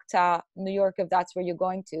back to New York if that's where you're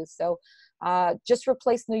going to. So just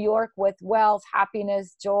replace New York with wealth,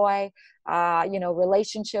 happiness, joy,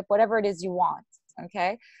 relationship, whatever it is you want.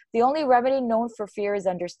 Okay. The only remedy known for fear is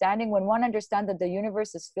understanding. When one understands that the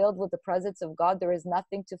universe is filled with the presence of God, there is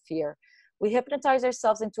nothing to fear. We hypnotize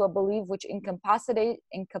ourselves into a belief which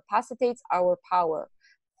incapacitates our power.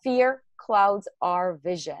 Fear clouds our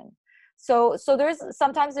vision. So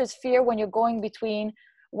sometimes there's fear when you're going between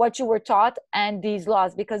what you were taught and these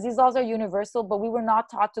laws, because these laws are universal, but we were not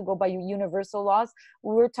taught to go by universal laws.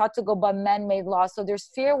 We were taught to go by man-made laws. So there's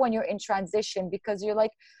fear when you're in transition, because you're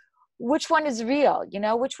like, which one is real?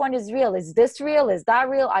 Which one is real? Is this real? Is that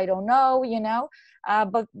real? I don't know,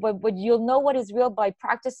 but you'll know what is real by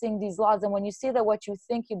practicing these laws. And when you see that what you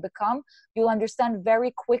think you become, you'll understand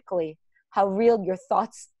very quickly how real your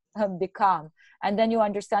thoughts have become. And then you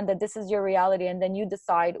understand that this is your reality. And then you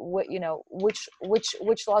decide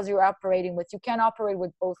which laws you're operating with. You can't operate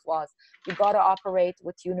with both laws. You got to operate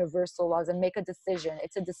with universal laws and make a decision.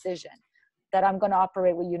 It's a decision that I'm going to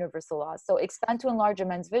operate with universal laws. So expand to enlarge a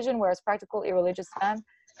man's vision, whereas practical, irreligious man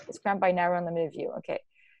is cramped by narrow and limited view. Okay.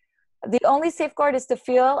 The only safeguard is to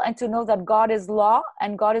feel and to know that God is law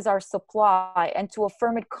and God is our supply, and to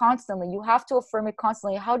affirm it constantly. You have to affirm it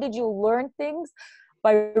constantly. How did you learn things?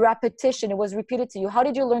 By repetition. It was repeated to you. How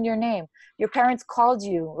did you learn your name? Your parents called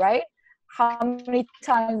you, right? How many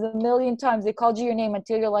times? A million times they called you your name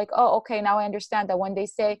until you're like, oh, okay, now I understand that when they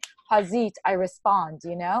say Pazit, I respond,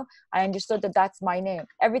 I understood that that's my name.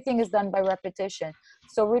 Everything is done by repetition.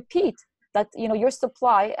 So repeat. that, you know, your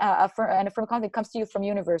supply and affirmative content comes to you from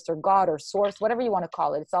universe or God or source, whatever you want to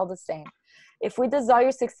call it. It's all the same. If we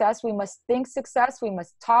desire success, we must think success, we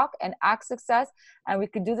must talk and act success. And we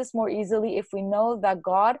could do this more easily if we know that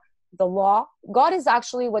God, the law, God is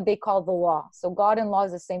actually what they call the law. So God and law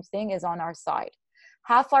is the same thing, is on our side.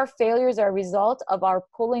 Half our failures are a result of our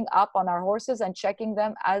pulling up on our horses and checking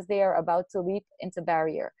them as they are about to leap into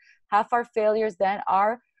barrier. Half our failures then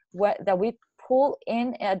are that we pull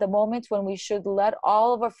in at the moment when we should let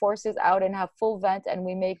all of our forces out and have full vent, and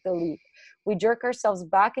we make the leap. We jerk ourselves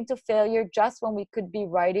back into failure just when we could be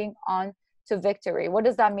riding on to victory. What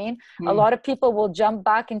does that mean? A lot of people will jump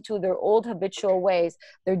back into their old habitual ways.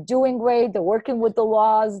 They're doing great. They're working with the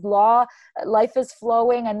life is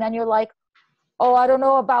flowing. And then you're like, oh, I don't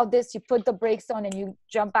know about this. You put the brakes on and you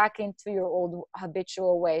jump back into your old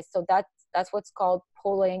habitual ways. So that's what's called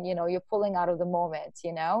pulling, you know, you're pulling out of the moment,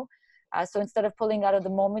 you know? So instead of pulling out of the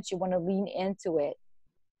moment, you want to lean into it.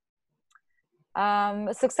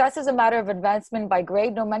 Success is a matter of advancement by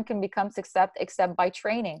grade. No man can become success except by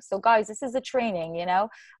training. So guys, this is a training, you know,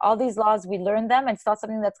 all these laws, we learn them, and it's not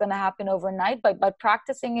something that's going to happen overnight, but by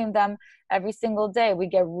practicing in them every single day, we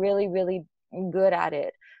get really, really good at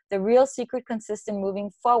it. The real secret consists in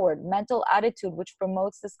moving forward. Mental attitude, which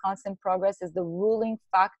promotes this constant progress, is the ruling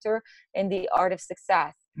factor in the art of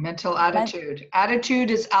success. Mental attitude.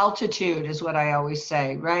 Attitude is altitude, is what I always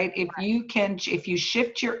say, right? If you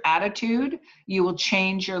shift your attitude, you will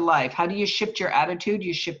change your life. How do you shift your attitude?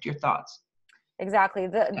 You shift your thoughts. Exactly.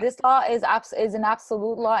 This law is an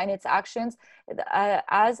absolute law in its actions,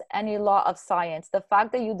 as any law of science. The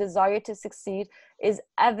fact that you desire to succeed is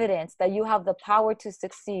evidence that you have the power to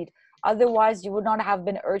succeed. Otherwise, you would not have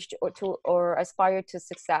been urged or aspire to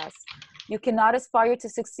success. You cannot aspire to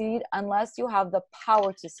succeed unless you have the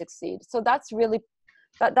power to succeed. So that's really,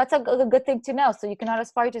 that's a good thing to know. So you cannot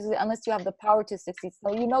aspire to succeed unless you have the power to succeed.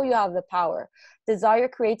 So you know you have the power. Desire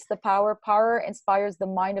creates the power. Power inspires the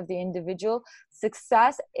mind of the individual.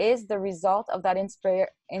 Success is the result of that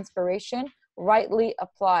inspiration rightly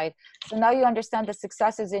applied. So now you understand that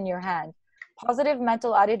success is in your hand. Positive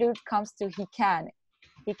mental attitude comes to he can.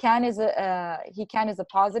 He can is a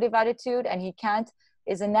positive attitude, and he can't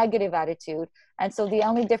is a negative attitude. And so the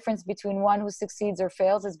only difference between one who succeeds or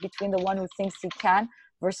fails is between the one who thinks he can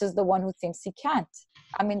versus the one who thinks he can't.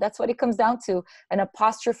 I mean, that's what it comes down to, an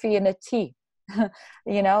apostrophe and a T,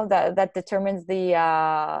 you know, that determines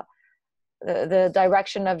the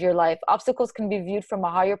direction of your life. Obstacles can be viewed from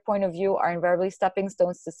a higher point of view, are invariably stepping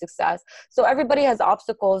stones to success. So everybody has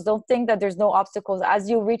obstacles. Don't think that there's no obstacles. As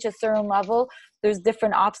you reach a certain level, there's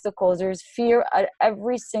different obstacles. There's fear at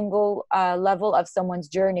every single level of someone's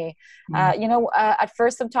journey. You know, at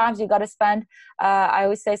first, sometimes you got to spend, I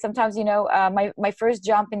always say sometimes, you know, my first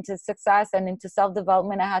jump into success and into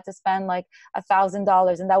self-development, I had to spend like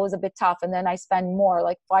 $1,000, and that was a bit tough. And then I spend more,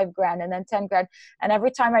 like $5,000 and then 10 grand. And every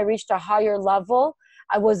time I reached a higher level,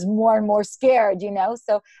 I was more and more scared, you know?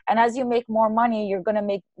 So, and as you make more money, you're going to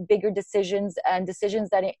make bigger decisions, and decisions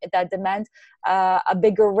that demand a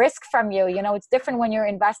bigger risk from you. You know, it's different when you're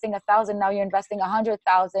investing 1,000, now you're investing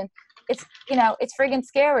 100,000. It's, you know, it's friggin'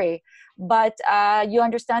 scary, but you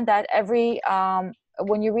understand that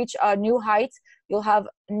when you reach new heights, you'll have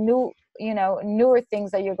newer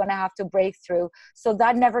things that you're going to have to break through. So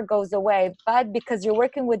that never goes away. But because you're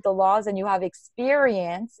working with the laws and you have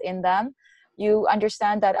experience in them, you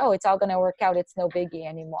understand that, oh, it's all going to work out. It's no biggie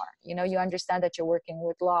anymore. You know, you understand that you're working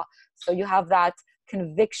with law. So you have that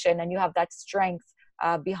conviction and you have that strength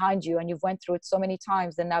behind you, and you've went through it so many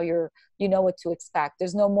times, and now you know what to expect.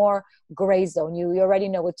 There's no more gray zone. You already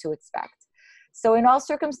know what to expect. So in all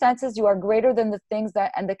circumstances, you are greater than the things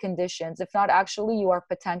and the conditions. If not actually, you are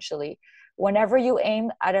potentially. Whenever you aim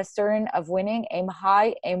at a certain of winning, aim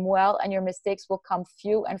high, aim well, and your mistakes will come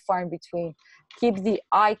few and far in between. Keep the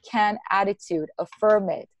I can attitude. Affirm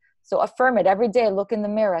it. So affirm it every day. Look in the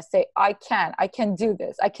mirror. Say, I can do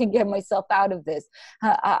this. I can get myself out of this.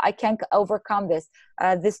 I can overcome this.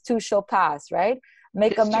 This too shall pass, right?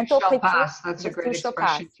 Make a mental picture. Pass. That's a great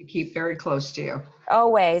expression to keep very close to you.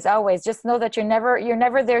 Always, always. Just know that you're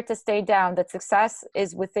never there to stay down, that success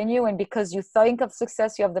is within you. And because you think of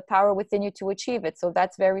success, you have the power within you to achieve it. So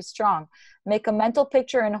that's very strong. Make a mental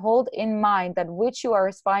picture and hold in mind that which you are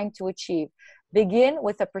aspiring to achieve. Begin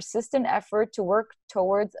with a persistent effort to work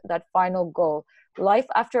towards that final goal. Life,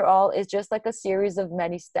 after all, is just like a series of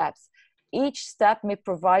many steps. Each step may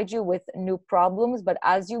provide you with new problems, but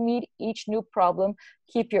as you meet each new problem,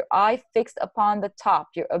 keep your eye fixed upon the top,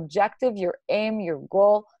 your objective, your aim, your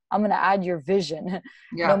goal. I'm going to add your vision.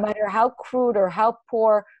 Yeah. No matter how crude or how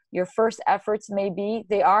poor your first efforts may be,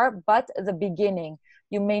 they are but the beginning.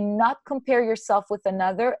 You may not compare yourself with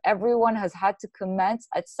another. Everyone has had to commence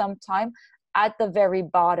at some time at the very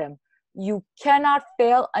bottom. You cannot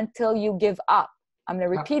fail until you give up. I'm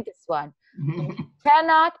going to repeat this one. You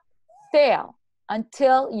cannot fail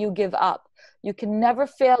until you give up. You can never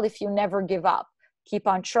fail if you never give up. Keep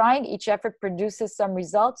on trying. Each effort produces some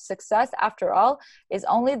results. Success, after all, is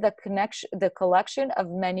only the collection of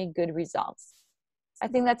many good results. I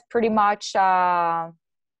think that's pretty much that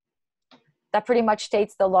pretty much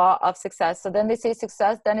states the law of success. So then they say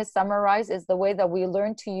success then is summarized is the way that we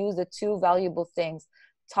learn to use the two valuable things,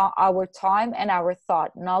 our time and our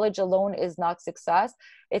thought. Knowledge alone is not success.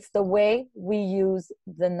 It's the way we use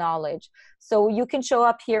the knowledge. So you can show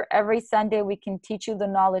up here every Sunday. We can teach you the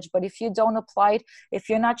knowledge, but if you don't apply it, if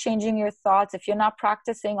you're not changing your thoughts, if you're not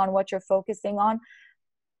practicing on what you're focusing on,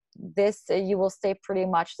 this, you will stay pretty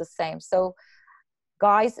much the same. So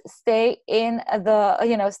guys, stay in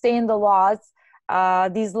the laws.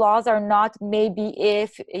 These laws are not maybe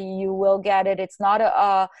if you will get it. It's not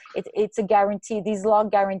it's a guarantee. These laws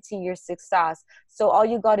guarantee your success. So all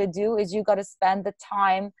you got to do is you got to spend the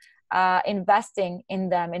time investing in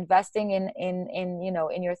them, investing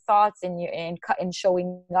in your thoughts, in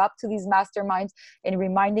showing up to these masterminds, in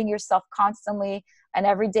reminding yourself constantly and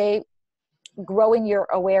every day, growing your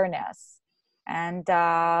awareness. And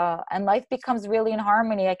life becomes really in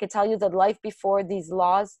harmony. I could tell you that life before these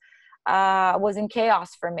laws was in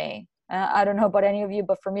chaos for me. I don't know about any of you,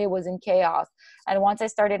 but for me, it was in chaos. And once I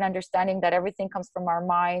started understanding that everything comes from our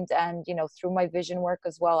mind, and through my vision work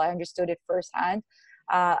as well, I understood it firsthand.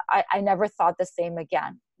 I never thought the same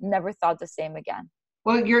again. Never thought the same again.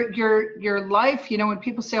 Well, your life, when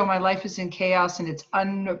people say, "Oh, my life is in chaos and it's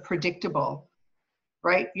unpredictable,"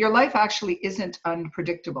 right? Your life actually isn't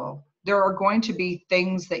unpredictable. There are going to be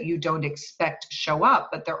things that you don't expect to show up,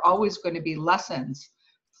 but there are always going to be lessons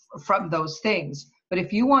from those things. But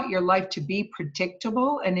if you want your life to be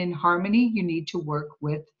predictable and in harmony, you need to work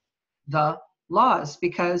with the laws,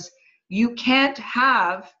 because you can't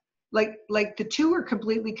have, like the two are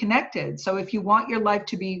completely connected. So if you want your life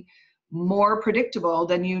to be more predictable,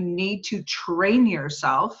 then you need to train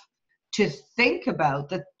yourself to think about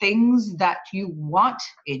the things that you want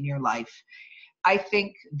in your life. I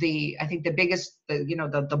think the biggest,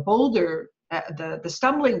 the boulder, the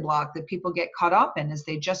stumbling block that people get caught up in is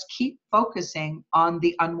they just keep focusing on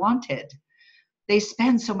the unwanted. They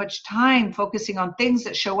spend so much time focusing on things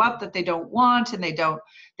that show up that they don't want and they don't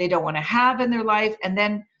want to have in their life. And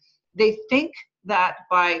then they think that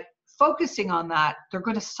by focusing on that, they're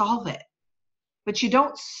going to solve it. But you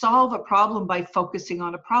don't solve a problem by focusing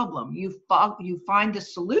on a problem. You find the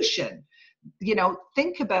solution.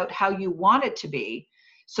 Think about how you want it to be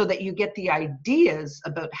so that you get the ideas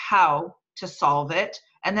about how to solve it.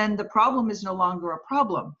 And then the problem is no longer a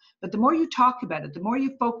problem. But the more you talk about it, the more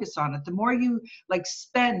you focus on it, the more you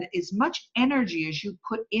spend as much energy as you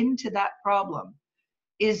put into that problem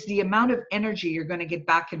is the amount of energy you're going to get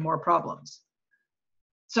back in more problems.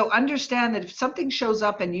 So understand that if something shows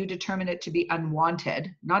up and you determine it to be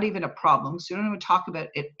unwanted, not even a problem, so you don't even talk about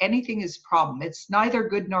it, anything is a problem. It's neither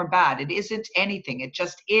good nor bad. It isn't anything. It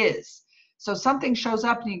just is. So something shows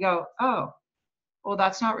up and you go, oh, well,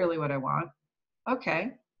 that's not really what I want.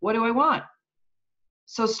 Okay, what do I want?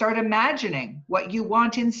 So start imagining what you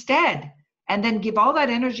want instead, and then give all that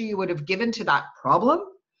energy you would have given to that problem,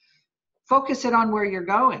 focus it on where you're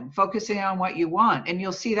going, focusing on what you want, and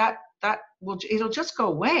you'll see that it'll just go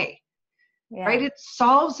away. Yeah. Right? It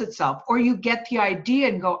solves itself. Or you get the idea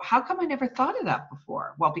and go, how come I never thought of that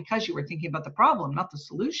before? Well, because you were thinking about the problem, not the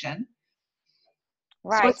solution.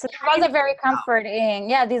 Right. So these laws are very comforting.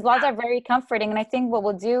 Yeah, these laws are very comforting. And I think what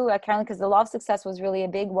we'll do, Carolyn, because the law of success was really a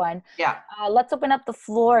big one. Yeah. Let's open up the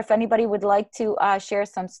floor. If anybody would like to share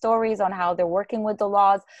some stories on how they're working with the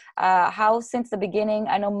laws, how since the beginning,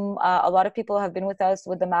 I know a lot of people have been with us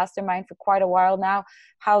with the Mastermind for quite a while now,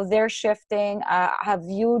 how they're shifting. Have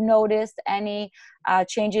you noticed any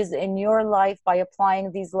changes in your life by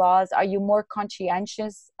applying these laws? Are you more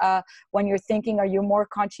conscientious when you're thinking? Are you more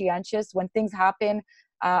conscientious when things happen?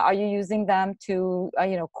 Are you using them to,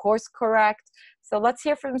 course correct? So let's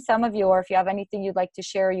hear from some of you, or if you have anything you'd like to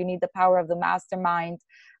share, you need the power of the Mastermind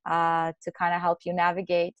to kind of help you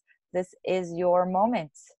navigate. This is your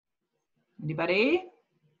moment. Anybody?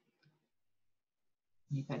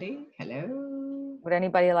 Hello? Would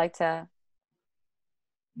anybody like to?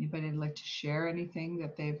 Anybody like to share anything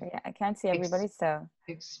that they've? Yeah, I can't see everybody, so.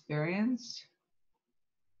 Experienced?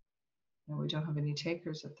 No, we don't have any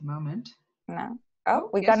takers at the moment. No.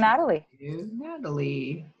 Oh, we got Natalie.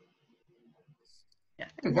 Natalie. Yeah.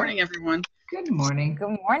 Good morning, everyone. Good morning.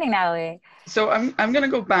 Good morning, Natalie. So I'm going to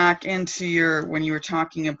go back into when you were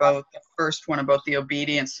talking about the first one about the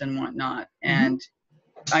obedience and whatnot. And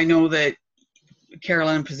I know that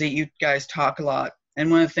Carolyn and Pazit, you guys talk a lot.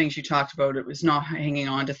 And one of the things you talked about, it was not hanging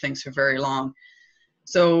on to things for very long.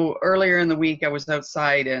 So earlier in the week, I was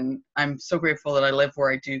outside, and I'm so grateful that I live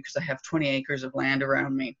where I do because I have 20 acres of land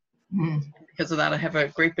around me. Because of that, I have a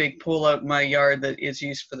great big pool out in my yard that is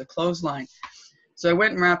used for the clothesline. So I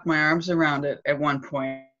went and wrapped my arms around it at one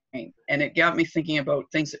point, and it got me thinking about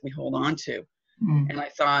things that we hold on to. And I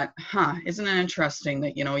thought, isn't it interesting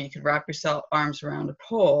that, you could wrap yourself arms around a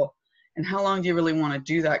pole, and how long do you really want to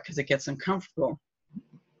do that because it gets uncomfortable?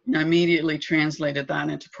 And I immediately translated that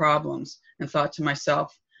into problems and thought to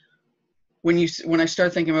myself, when I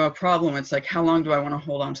start thinking about a problem, it's like, how long do I want to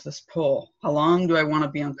hold on to this pole? How long do I want to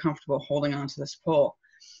be uncomfortable holding on to this pole?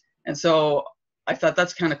 And so I thought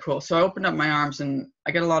that's kind of cool. So I opened up my arms, and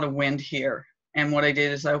I get a lot of wind here. And what I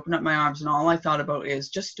did is I opened up my arms, and all I thought about is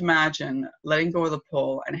just imagine letting go of the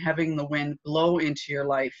pole and having the wind blow into your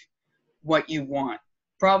life what you want.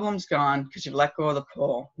 Problem's gone because you let go of the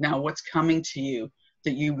pole. Now what's coming to you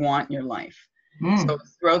that you want in your life? So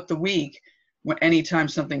throughout the week, anytime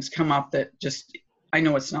something's come up that just, I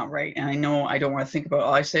know it's not right, and I know I don't want to think about it,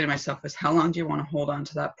 all I say to myself is, how long do you want to hold on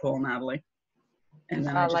to that pole, Natalie? And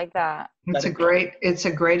then I like that. It's a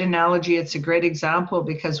great analogy. It's a great example,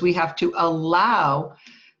 because we have to allow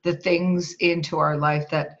the things into our life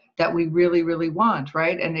that we really, really want,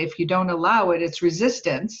 right? And if you don't allow it, it's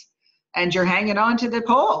resistance, and you're hanging on to the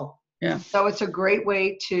pole. Yeah. So it's a great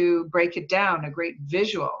way to break it down, a great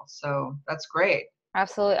visual. So that's great.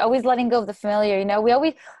 Absolutely. Always letting go of the familiar. We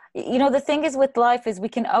always, the thing is with life is we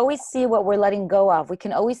can always see what we're letting go of. We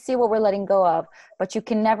can always see what we're letting go of, but you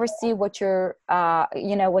can never see what you're,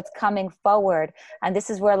 what's coming forward. And this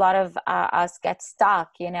is where a lot of us get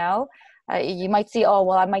stuck, You might see, oh,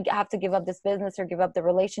 well, I might have to give up this business or give up the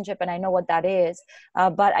relationship, and I know what that is,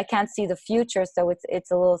 but I can't see the future, so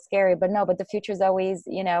it's a little scary. But no, but the future is always,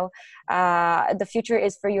 the future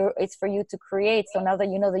is for you. It's for you to create. So now that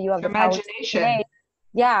you know that you have the power to create,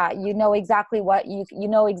 you know exactly what you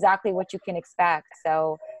know exactly what you can expect.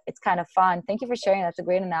 So it's kind of fun. Thank you for sharing. That's a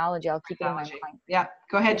great analogy. I'll keep it in my mind. Yeah,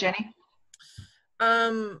 go ahead, Jenny.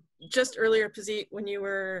 Just earlier, Pazit, when you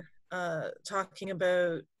were talking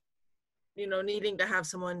about needing to have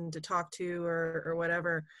someone to talk to or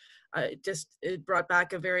whatever, it brought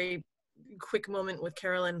back a very quick moment with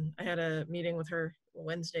Carolyn. I had a meeting with her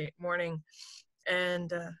Wednesday morning,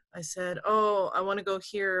 and I said, oh, I want to go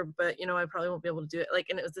here, but I probably won't be able to do it.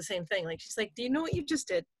 And it was the same thing. She's like, do you know what you just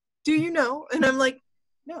did? Do you know? And I'm like,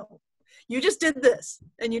 no, you just did this,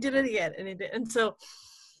 and you did it again, and so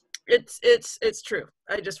it's true.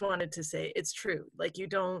 I just wanted to say it's true. You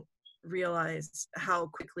don't realize how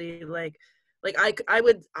quickly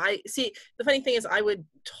I see. The funny thing is, I would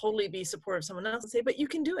totally be supportive of someone else and say, but you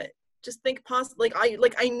can do it. Just think positive.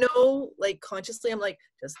 I know, consciously I'm like,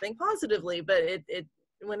 just think positively, but it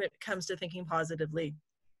when it comes to thinking positively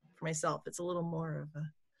for myself, it's a little more of a,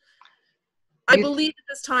 I believe at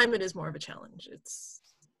this time it is more of a challenge. It's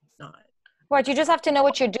not. Right, you just have to know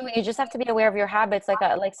what you're doing. You just have to be aware of your habits.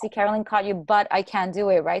 See, Carolyn caught you, but I can't do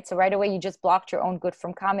it, right? So right away, you just blocked your own good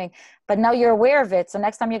from coming. But now you're aware of it. So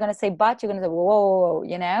next time you're going to say, but, you're going to say, whoa,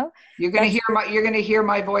 You're going to hear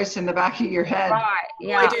my voice in the back of your head. Right,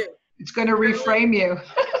 yeah. I do. It's going to reframe you.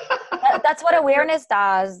 That's what awareness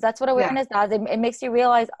does. That's what awareness does. It makes you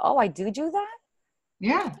realize, oh, I do that?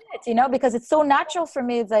 Yeah. Because it's so natural for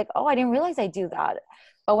me. It's like, oh, I didn't realize I do that.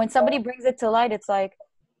 But when somebody brings it to light, it's like,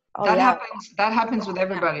 oh, that happens with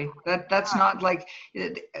everybody. That's not like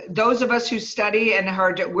those of us who study and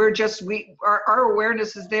our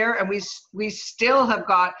awareness is there, and we still have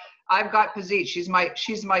got. I've got Pazit. She's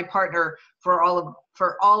my partner for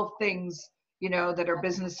all things that are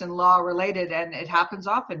business and law related, and it happens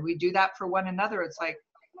often. We do that for one another. It's like,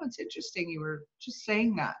 oh, it's interesting. You were just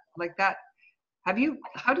saying that like that. How do you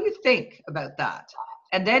think about that?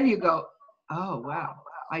 And then you go, oh wow.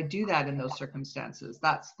 I do that in those circumstances.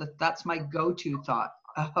 That's my go-to thought.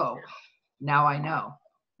 Oh, now I know.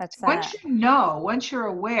 Once you're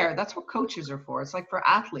aware, that's what coaches are for. It's like for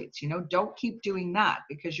athletes, don't keep doing that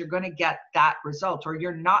because you're going to get that result, or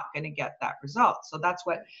you're not going to get that result. So that's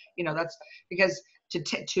what, that's because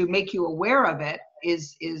to make you aware of it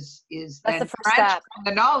is then transferring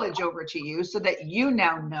the knowledge over to you so that you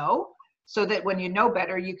now know. So that when you know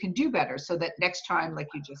better, you can do better. So that next time, like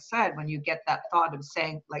you just said, when you get that thought of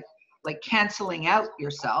saying, like canceling out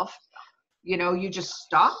yourself, you just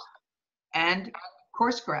stop and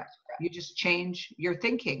course correct. You just change your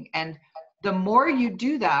thinking. And the more you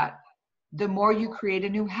do that, the more you create a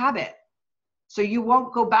new habit. So you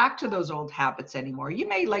won't go back to those old habits anymore. You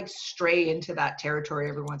may like stray into that territory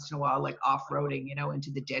every once in a while, like off-roading, you know, into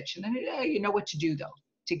the ditch. And then you know what to do though,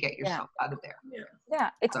 to get yourself out of there. Yeah,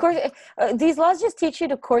 it's So. these laws just teach you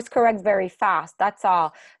to course correct very fast. That's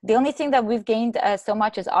all. The only thing that we've gained so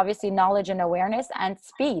much is obviously knowledge and awareness and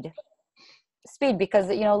speed, because,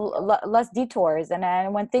 you know, less detours. And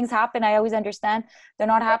then when things happen, I always understand they're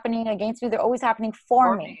not happening against me. They're always happening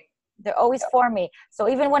for me. They're always for me. So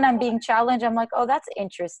even when I'm being challenged, I'm like, oh, that's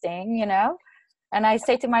interesting, you know? And I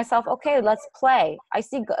say to myself, okay, let's play. I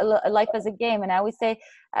see life as a game. And I always say,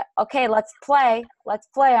 okay, let's play. Let's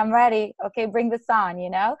play. I'm ready. Okay, bring this on, you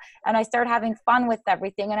know? And I start having fun with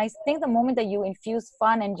everything. And I think the moment that you infuse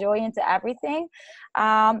fun and joy into everything,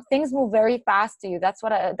 things move very fast to you. That's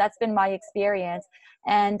been my experience.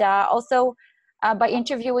 And also, by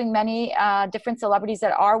interviewing many different celebrities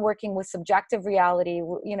that are working with subjective reality,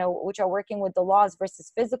 you know, which are working with the laws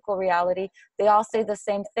versus physical reality, they all say the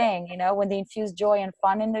same thing. You know, when they infuse joy and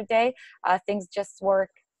fun in their day, things just work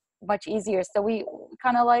much easier. So we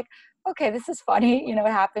kind of like, okay, this is funny, you know,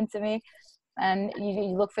 it happened to me. And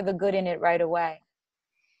you look for the good in it right away.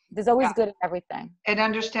 There's always good in everything. And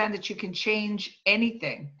understand that you can change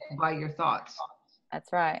anything by your thoughts.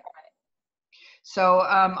 That's right. So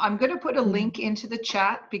I'm going to put a link into the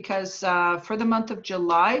chat because for the month of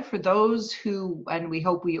July, for those who, and we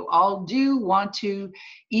hope we all do, want to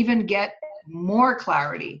even get more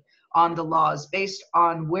clarity on the laws based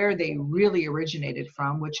on where they really originated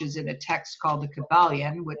from, which is in a text called the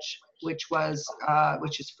Kybalion, which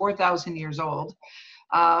is 4,000 years old.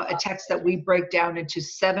 A text that we break down into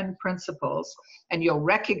 7 principles, and you'll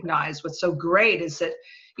recognize what's so great is that,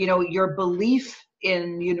 you know, your belief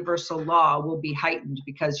in universal law will be heightened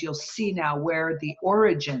because you'll see now where the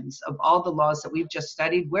origins of all the laws that we've just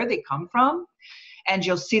studied, where they come from, and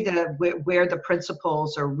you'll see that where the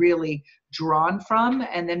principles are really drawn from,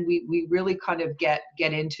 and then we really kind of get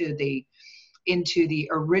into the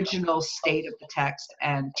original state of the text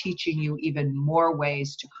and teaching you even more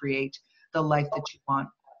ways to create the life that you want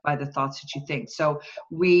by the thoughts that you think. So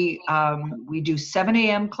we do 7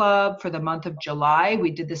 a.m. club for the month of July. We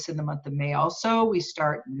did this in the month of May also. We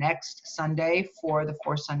start next Sunday for the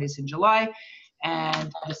 4 Sundays in July.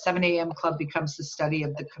 And the 7 a.m. club becomes the study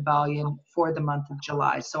of the Kybalion for the month of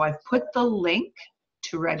July. So I've put the link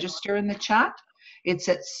to register in the chat. It's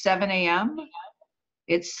at 7 a.m.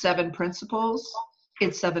 It's 7 principles.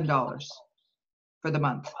 It's $7 for the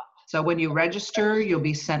month. So when you register, you'll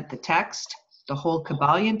be sent the text, the whole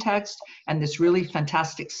Kybalion text, and this really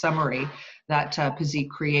fantastic summary that Pazit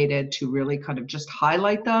created to really kind of just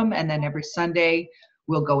highlight them. And then every Sunday,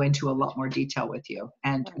 we'll go into a lot more detail with you.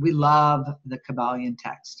 And we love the Kybalion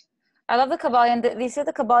text. I love the Kybalion. They say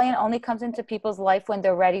the Kybalion only comes into people's life when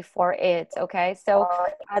they're ready for it. Okay, so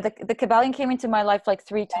the Kybalion came into my life like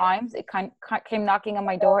 3 times. It came knocking on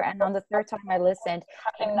my door, and on the 3rd time I listened.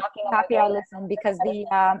 I'm happy I listened because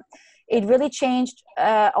it really changed.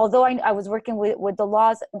 Although I was working with the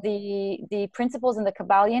laws, the principles in the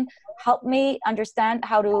Kybalion helped me understand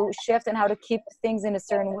how to shift and how to keep things in a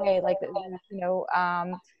certain way. Like, you know,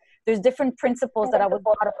 there's different principles that I was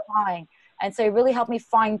not applying. And so it really helped me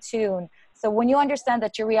fine tune. So when you understand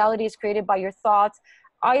that your reality is created by your thoughts,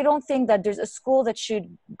 I don't think that there's a school that should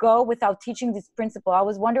go without teaching this principle. I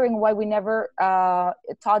was wondering why we never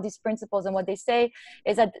taught these principles. And what they say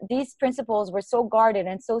is that these principles were so guarded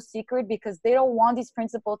and so secret because they don't want these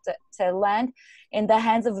principles to land in the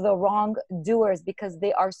hands of the wrong doers because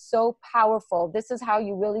they are so powerful. This is how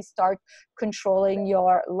you really start controlling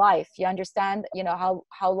your life. You understand, you know,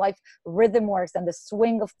 how life rhythm works and the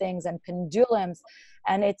swing of things and pendulums.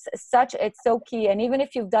 And it's so key. And even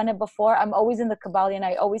if you've done it before, I'm always in the Kybalion.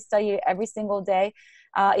 I always study it every single day.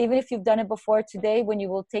 Even if you've done it before, today, when you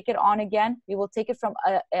will take it on again, you will take it from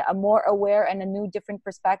a more aware and a new, different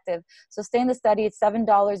perspective. So stay in the study. It's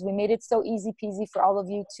 $7. We made it so easy peasy for all of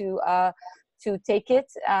you to take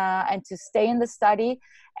it and to stay in the study.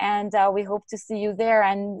 And we hope to see you there.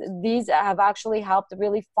 And these have actually helped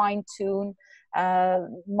really fine tune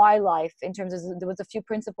my life in terms of, there was a few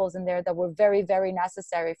principles in there that were very, very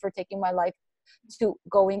necessary for taking my life to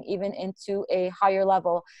going even into a higher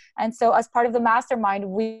level. And so as part of the mastermind,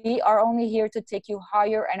 we are only here to take you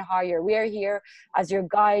higher and higher. We are here as your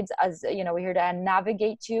guides, as you know, we're here to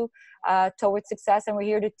navigate you towards success, and we're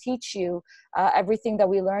here to teach you everything that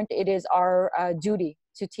we learned. It is our duty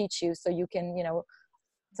to teach you so you can, you know,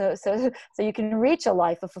 so you can reach a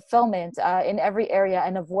life of fulfillment in every area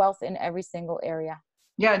and of wealth in every single area.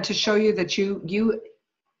 Yeah, and to show you that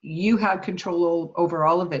you have control over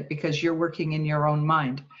all of it because you're working in your own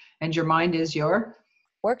mind, and your mind is your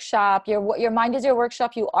workshop. Your mind is your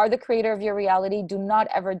workshop. You are the creator of your reality. Do not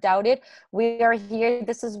ever doubt it. We are here.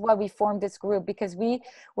 This is why we formed this group, because we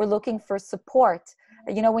were looking for support.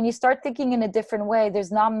 You know, when you start thinking in a different way,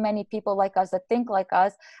 there's not many people like us that think like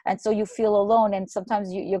us. And so you feel alone. And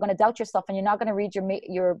sometimes you're going to doubt yourself, and you're not going to reach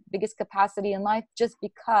your biggest capacity in life, just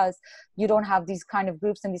because you don't have these kind of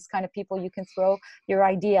groups and these kind of people you can throw your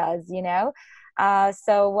ideas, you know.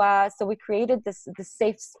 So we created this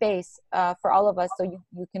safe space for all of us, so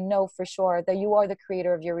you can know for sure that you are the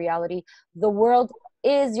creator of your reality. The world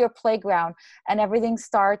is your playground, and everything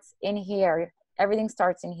starts in here. Everything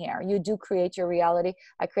starts in here. You do create your reality.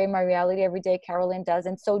 I create my reality every day. Carolyn does.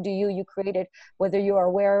 And so do you. You create it, whether you are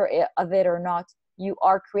aware of it or not. You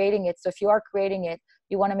are creating it. So if you are creating it,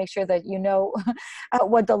 you want to make sure that you know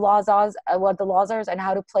what the laws are, and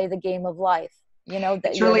how to play the game of life. You know,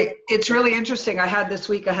 that it's really interesting. I had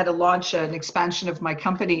to launch an expansion of my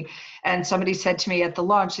company, and somebody said to me at the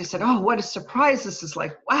launch, they said, "Oh, what a surprise. This is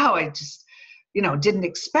like, wow, I just, didn't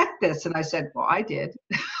expect this." And I said, well, I did.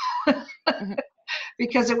 Mm-hmm.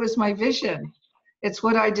 Because it was my vision. It's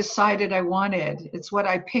what I decided I wanted. It's what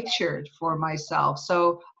I pictured for myself.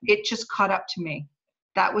 So it just caught up to me.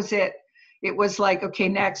 That was it. It was like, okay,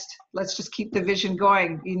 next, let's just keep the vision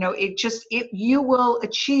going. You will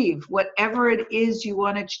achieve whatever it is you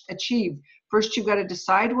want to achieve. First, you've got to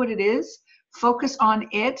decide what it is, focus on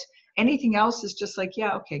it. Anything else is just like,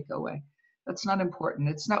 yeah, okay, go away. That's not important.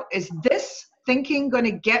 Is this thinking going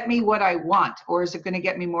to get me what I want, or is it going to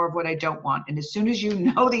get me more of what I don't want? And as soon as you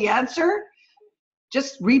know the answer,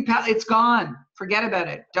 just repel. It's gone. Forget about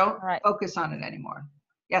it. Don't focus on it anymore.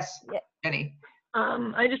 Yes, yeah. Jenny.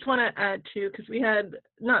 I just want to add too, because we had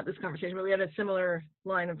not this conversation, but we had a similar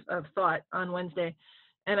line of thought on Wednesday,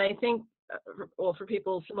 and I think, for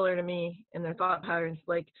people similar to me in their thought patterns,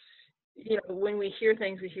 like, when we hear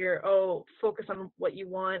things, we hear, oh, focus on what you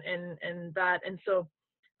want and that, and so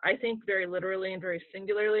I think very literally and very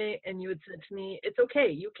singularly, and you had said to me, it's okay,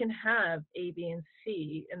 you can have A, B, and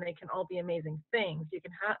C, and they can all be amazing things. You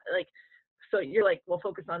can have, so you're like, well,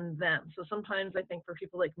 focus on them. So sometimes I think for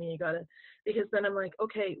people like me, you gotta, because then I'm like,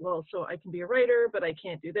 okay, well, so I can be a writer, but I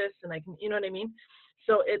can't do this, and I can, you know what I mean?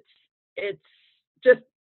 So it's just,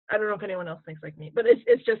 I don't know if anyone else thinks like me, but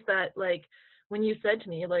it's just that, like, when you said to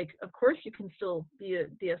me, like, of course you can still be a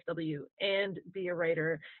DSW and be a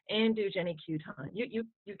writer and do Jenny Q time. You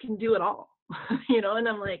can do it all, and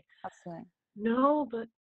I'm like, absolutely. No, but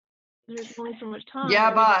there's only so much time.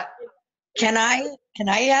 Yeah, but can I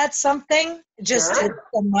add something? Just sure. To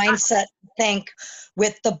the mindset think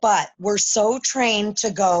with the but. We're so trained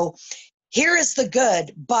to go, here is the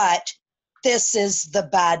good, but this is the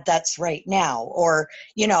bad that's right now. Or,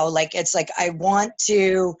 it's like, I want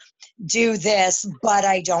to do this, but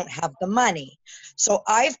I don't have the money. So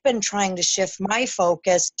I've been trying to shift my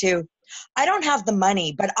focus to, I don't have the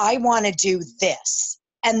money, but I want to do this.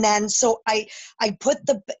 And then, so I put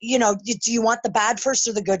the, do you want the bad first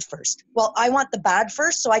or the good first? Well, I want the bad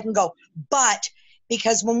first, so I can go, but,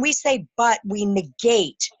 because when we say but, we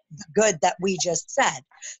negate the good that we just said.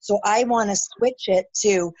 So I want to switch it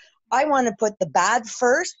to, I want to put the bad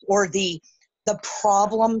first, or the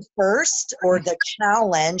problem first, or the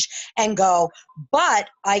challenge, and go, but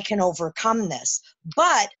I can overcome this,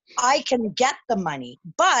 but I can get the money,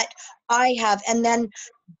 but I have, and then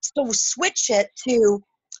so switch it to,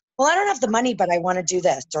 well, I don't have the money, but I want to do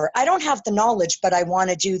this, or I don't have the knowledge, but I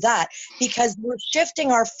want to do that, because we're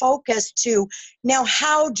shifting our focus to, now,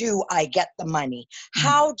 how do I get the money?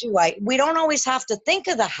 How do we don't always have to think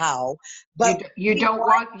of the how, but you don't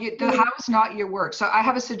want, the how is not your work. So I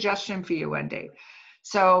have a suggestion for you, Wendy.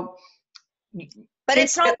 So, but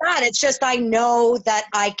it's not that, it's just, I know that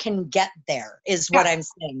I can get there is what I'm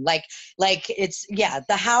saying. Like it's,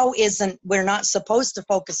 the how isn't, we're not supposed to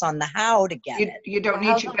focus on the how to get it. You don't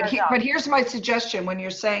need to, but here's my suggestion when you're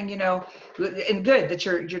saying, and good that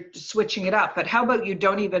you're switching it up, but how about you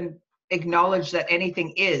don't even acknowledge that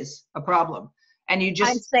anything is a problem, and you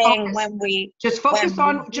just, I'm saying focus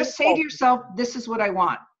just say to yourself, this is what I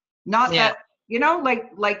want. Not that,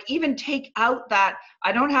 like even take out that,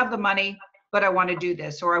 I don't have the money, but I want to do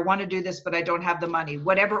this, or I want to do this, but I don't have the money,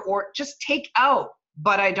 whatever, or just take out,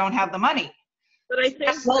 but I don't have the money. But I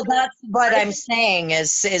think, well, that's what I'm saying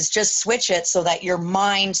is just switch it so that your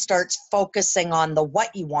mind starts focusing on the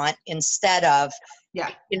what you want instead of,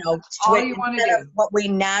 all you want to do, what we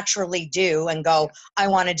naturally do, and go, I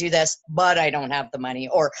want to do this, but I don't have the money,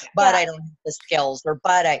 or but I don't have the skills, or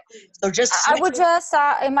I would just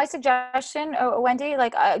in my suggestion, Wendy,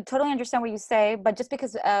 like, I totally understand what you say, but just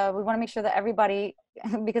because we want to make sure that everybody,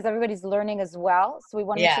 because everybody's learning as well, so we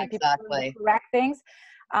want to make sure people correct things.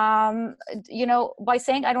 you know, by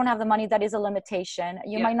saying I don't have the money, that is a limitation.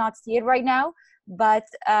 You Yeah. might not see it right now, but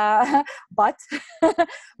but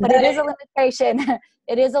it is a limitation.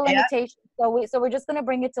 It is a limitation. So we're just going to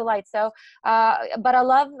bring it to light. So but I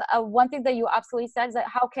love one thing that you absolutely said is that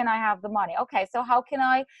how can I have the money? Okay, so how can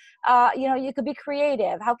I you know, you could be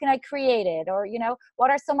creative. How can I create it? Or, you know, what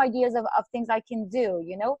are some ideas of things I can do,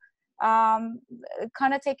 you know?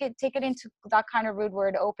 Kind of take it into that kind of route where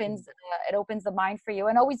it opens the mind for you,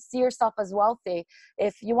 and always see yourself as wealthy.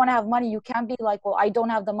 If you want to have money, you can't be like, well, I don't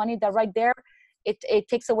have the money. That right there, it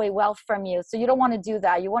takes away wealth from you. So you don't want to do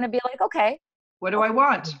that. You want to be like, okay, What do I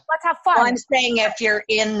want? let's have fun. Well, I'm saying if you're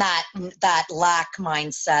in that lack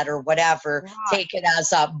mindset or whatever, take it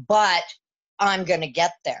as a, but I'm going to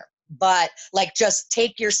get there. But like, just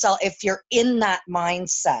take yourself, if you're in that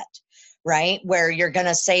mindset, right, where you're going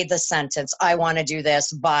to say the sentence, I want to do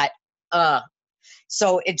this, but,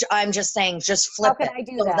 so I'm just saying, just flip it. How can I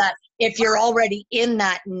do so that? If you're already in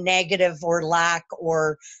that negative or lack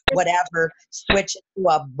or whatever, switch it to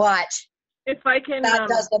a but. If I can, That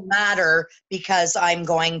doesn't matter because I'm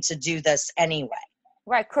going to do this anyway.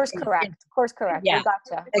 Right, course correct. Course correct. Yeah. We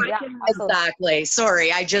gotcha. Yeah, Exactly.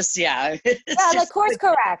 Sorry, I just yeah, like course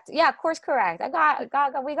correct. Yeah, course correct. We got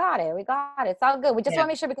it. It's all good. We just want to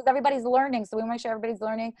make sure, because everybody's learning, so we want to make sure everybody's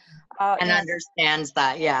learning and understands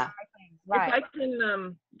that. Yeah. Right. If I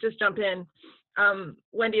can just jump in,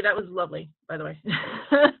 Wendy, that was lovely, by the way.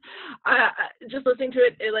 Just listening to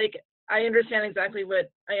it, like, I understand exactly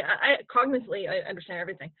what I cognitively, I understand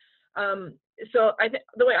everything. So I think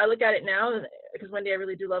the way I look at it now, because Wendy, I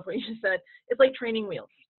really do love what you said, it's like training wheels,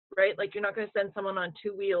 right? Like, you're not going to send someone on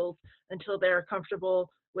 2 wheels until they're comfortable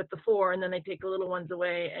with the 4, and then they take the little ones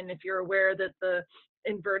away. And if you're aware that the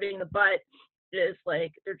inverting the butt is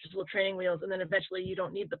like, they're just little training wheels, and then eventually you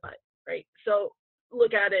don't need the butt, right? So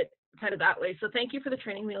look at it kind of that way. So thank you for the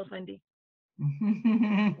training wheels, Wendy.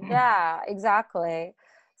 Yeah, exactly.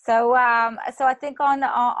 So so I think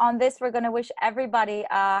on this, we're going to wish everybody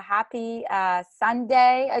a happy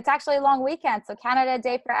Sunday. It's actually a long weekend, so Canada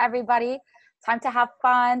Day for everybody. Time to have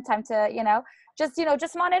fun, time to,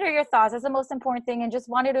 just monitor your thoughts. That's the most important thing, and just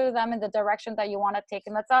monitor them in the direction that you want to take.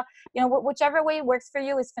 And that's whichever way works for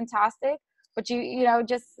you is fantastic. But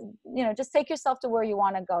just take yourself to where you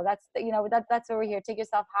want to go. That's that's where we're here. Take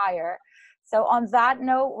yourself higher. So on that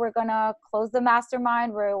note, we're going to close the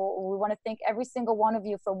mastermind. We want to thank every single one of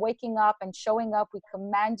you for waking up and showing up. We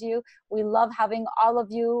commend you. We love having all of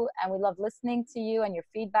you, and we love listening to you and your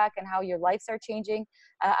feedback and how your lives are changing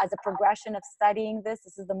as a progression of studying this.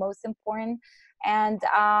 This is the most important. And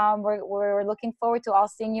we're looking forward to all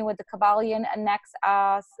seeing you with the Kabbalion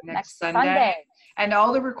next Sunday. And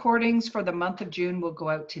all the recordings for the month of June will go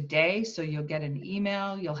out today. So you'll get an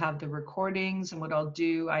email, you'll have the recordings. And what I'll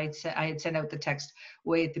do, I had sent out the text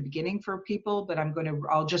way at the beginning for people, but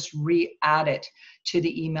I'll just re-add it to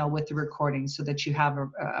the email with the recording so that you have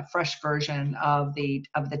a fresh version of the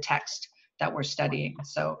text that we're studying.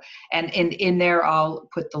 So, and in there, I'll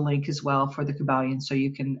put the link as well for the Kabbalion, so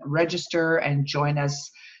you can register and join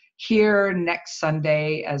us here next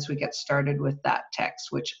Sunday as we get started with that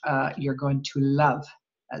text, which you're going to love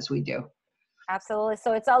as we do. Absolutely.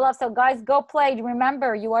 So it's all love. So guys, go play.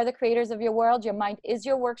 Remember, you are the creators of your world. Your mind is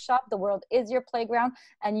your workshop. The world is your playground,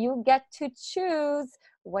 and you get to choose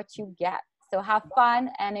what you get. So have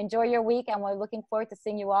fun and enjoy your week. And we're looking forward to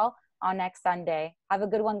seeing you all on next Sunday. Have a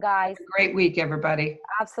good one, guys. Great week, everybody.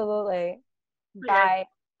 Absolutely. Bye.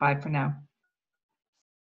 Bye for now.